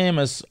the same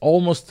as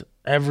almost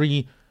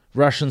every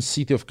Russian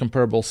city of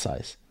comparable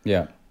size.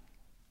 The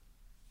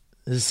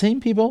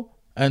same people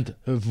and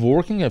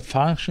working a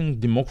functioning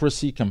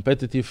democracy,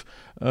 competitive,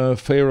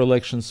 fair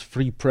elections,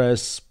 free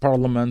press,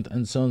 parliament,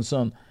 and so on and so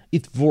on.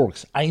 It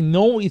works. I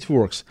know it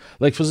works.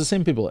 Like for the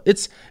same people.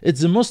 It's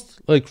the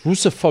most like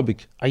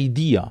Russophobic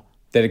idea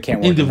that it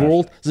can't work in the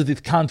world, that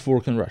it can't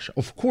work in Russia.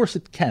 Of course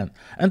it can.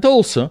 And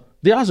also,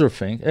 the other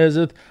thing is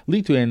that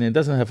Lithuania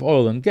doesn't have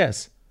oil and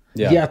gas.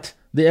 Yet,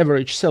 the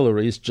average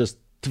salary is just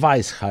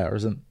twice higher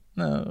than,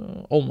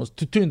 almost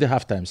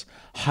 2.5 times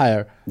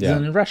higher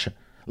than in Russia.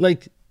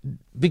 Like,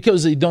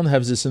 because they don't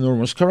have this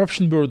enormous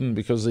corruption burden,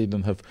 because they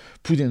don't have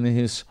Putin and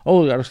his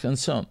oligarchs and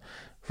so on.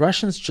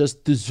 Russians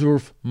just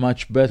deserve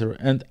much better.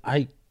 And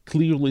I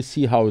clearly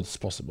see how it's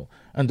possible.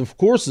 And of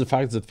course, the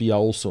fact that we are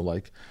also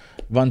like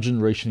one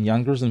generation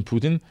younger than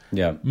Putin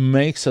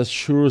makes us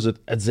sure that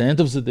at the end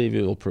of the day,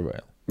 we will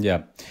prevail.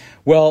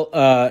 Well,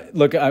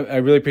 look, I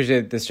really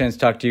appreciate this chance to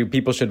talk to you.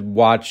 People should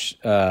watch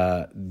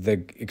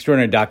the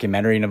extraordinary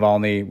documentary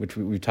Navalny, which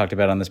we've talked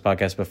about on this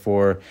podcast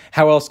before.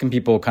 How else can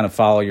people kind of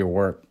follow your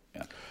work?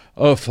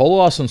 Follow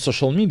us on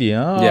social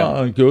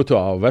media. Go to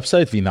our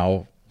website. We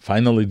now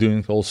finally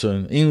doing also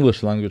an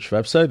English language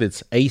website.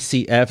 It's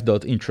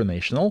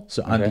acf.international,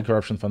 so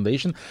Anti-Corruption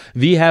Foundation.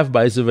 We have,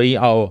 by the way,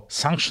 our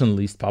sanction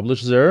list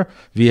published there.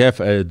 We have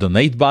a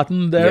donate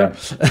button there.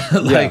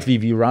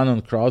 We run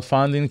on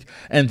crowdfunding.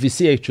 And we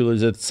see actually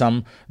that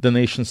some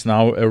donations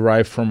now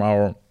arrive from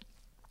our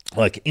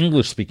like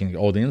English-speaking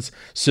audience.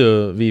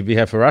 So we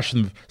have a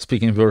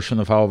Russian-speaking version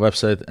of our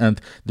website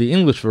and the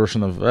English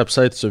version of the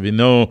website. So we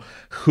know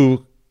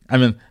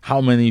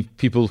how many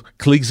people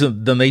click the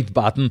donate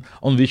button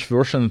on which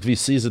version. And we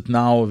see that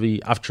now,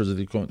 after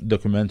the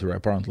documentary,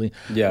 apparently,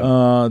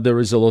 there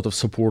is a lot of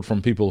support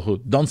from people who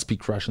don't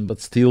speak Russian but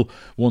still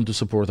want to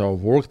support our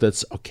work.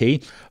 That's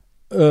okay.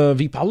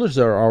 We publish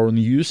there our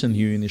news and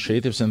new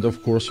initiatives. And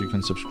of course, you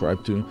can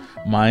subscribe to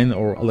mine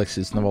or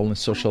Alexei Navalny's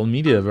social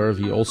media, where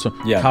we also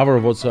cover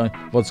what's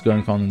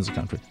going on in the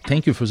country.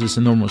 Thank you for this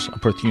enormous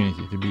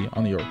opportunity to be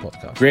on your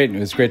podcast. Great. It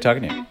was great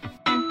talking to you.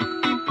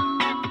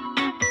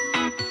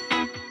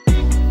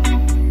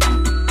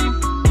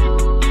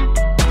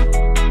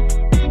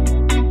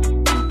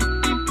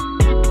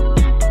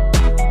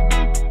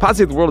 Pod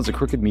Save the World is a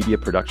Crooked Media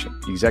production.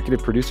 The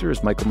executive producer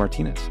is Michael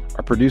Martinez.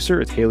 Our producer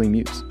is Haley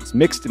Muse. It's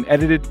mixed and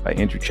edited by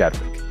Andrew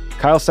Chadwick.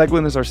 Kyle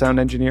Seglin is our sound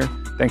engineer.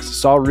 Thanks to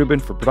Saul Rubin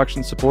for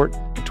production support,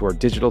 and to our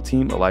digital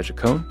team, Elijah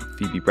Cohn,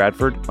 Phoebe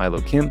Bradford, Milo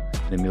Kim,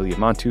 and Amelia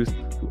Montooth,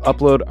 who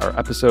upload our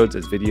episodes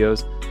as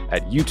videos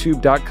at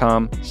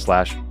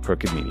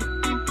youtube.com/crookedmedia.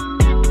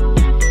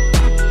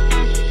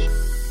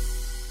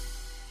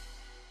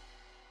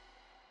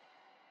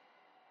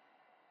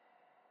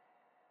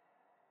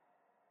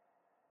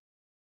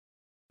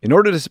 In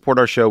order to support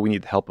our show, we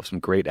need the help of some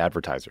great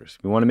advertisers.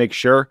 We want to make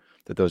sure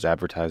that those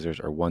advertisers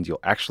are ones you'll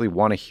actually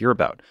want to hear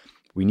about.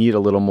 We need a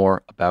little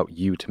more about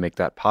you to make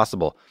that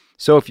possible.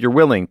 So if you're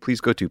willing,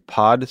 please go to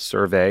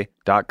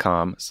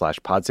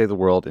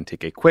podsurvey.com/podsavetheworld and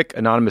take a quick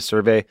anonymous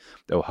survey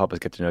that will help us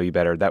get to know you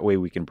better. That way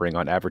we can bring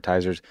on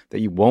advertisers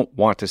that you won't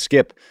want to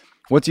skip.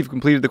 Once you've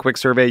completed the quick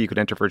survey, you could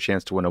enter for a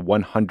chance to win a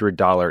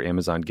 $100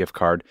 Amazon gift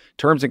card.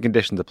 Terms and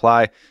conditions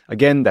apply.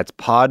 Again, that's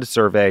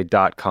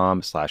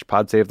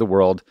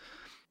podsurvey.com/podsavetheworld.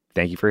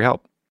 Thank you for your help.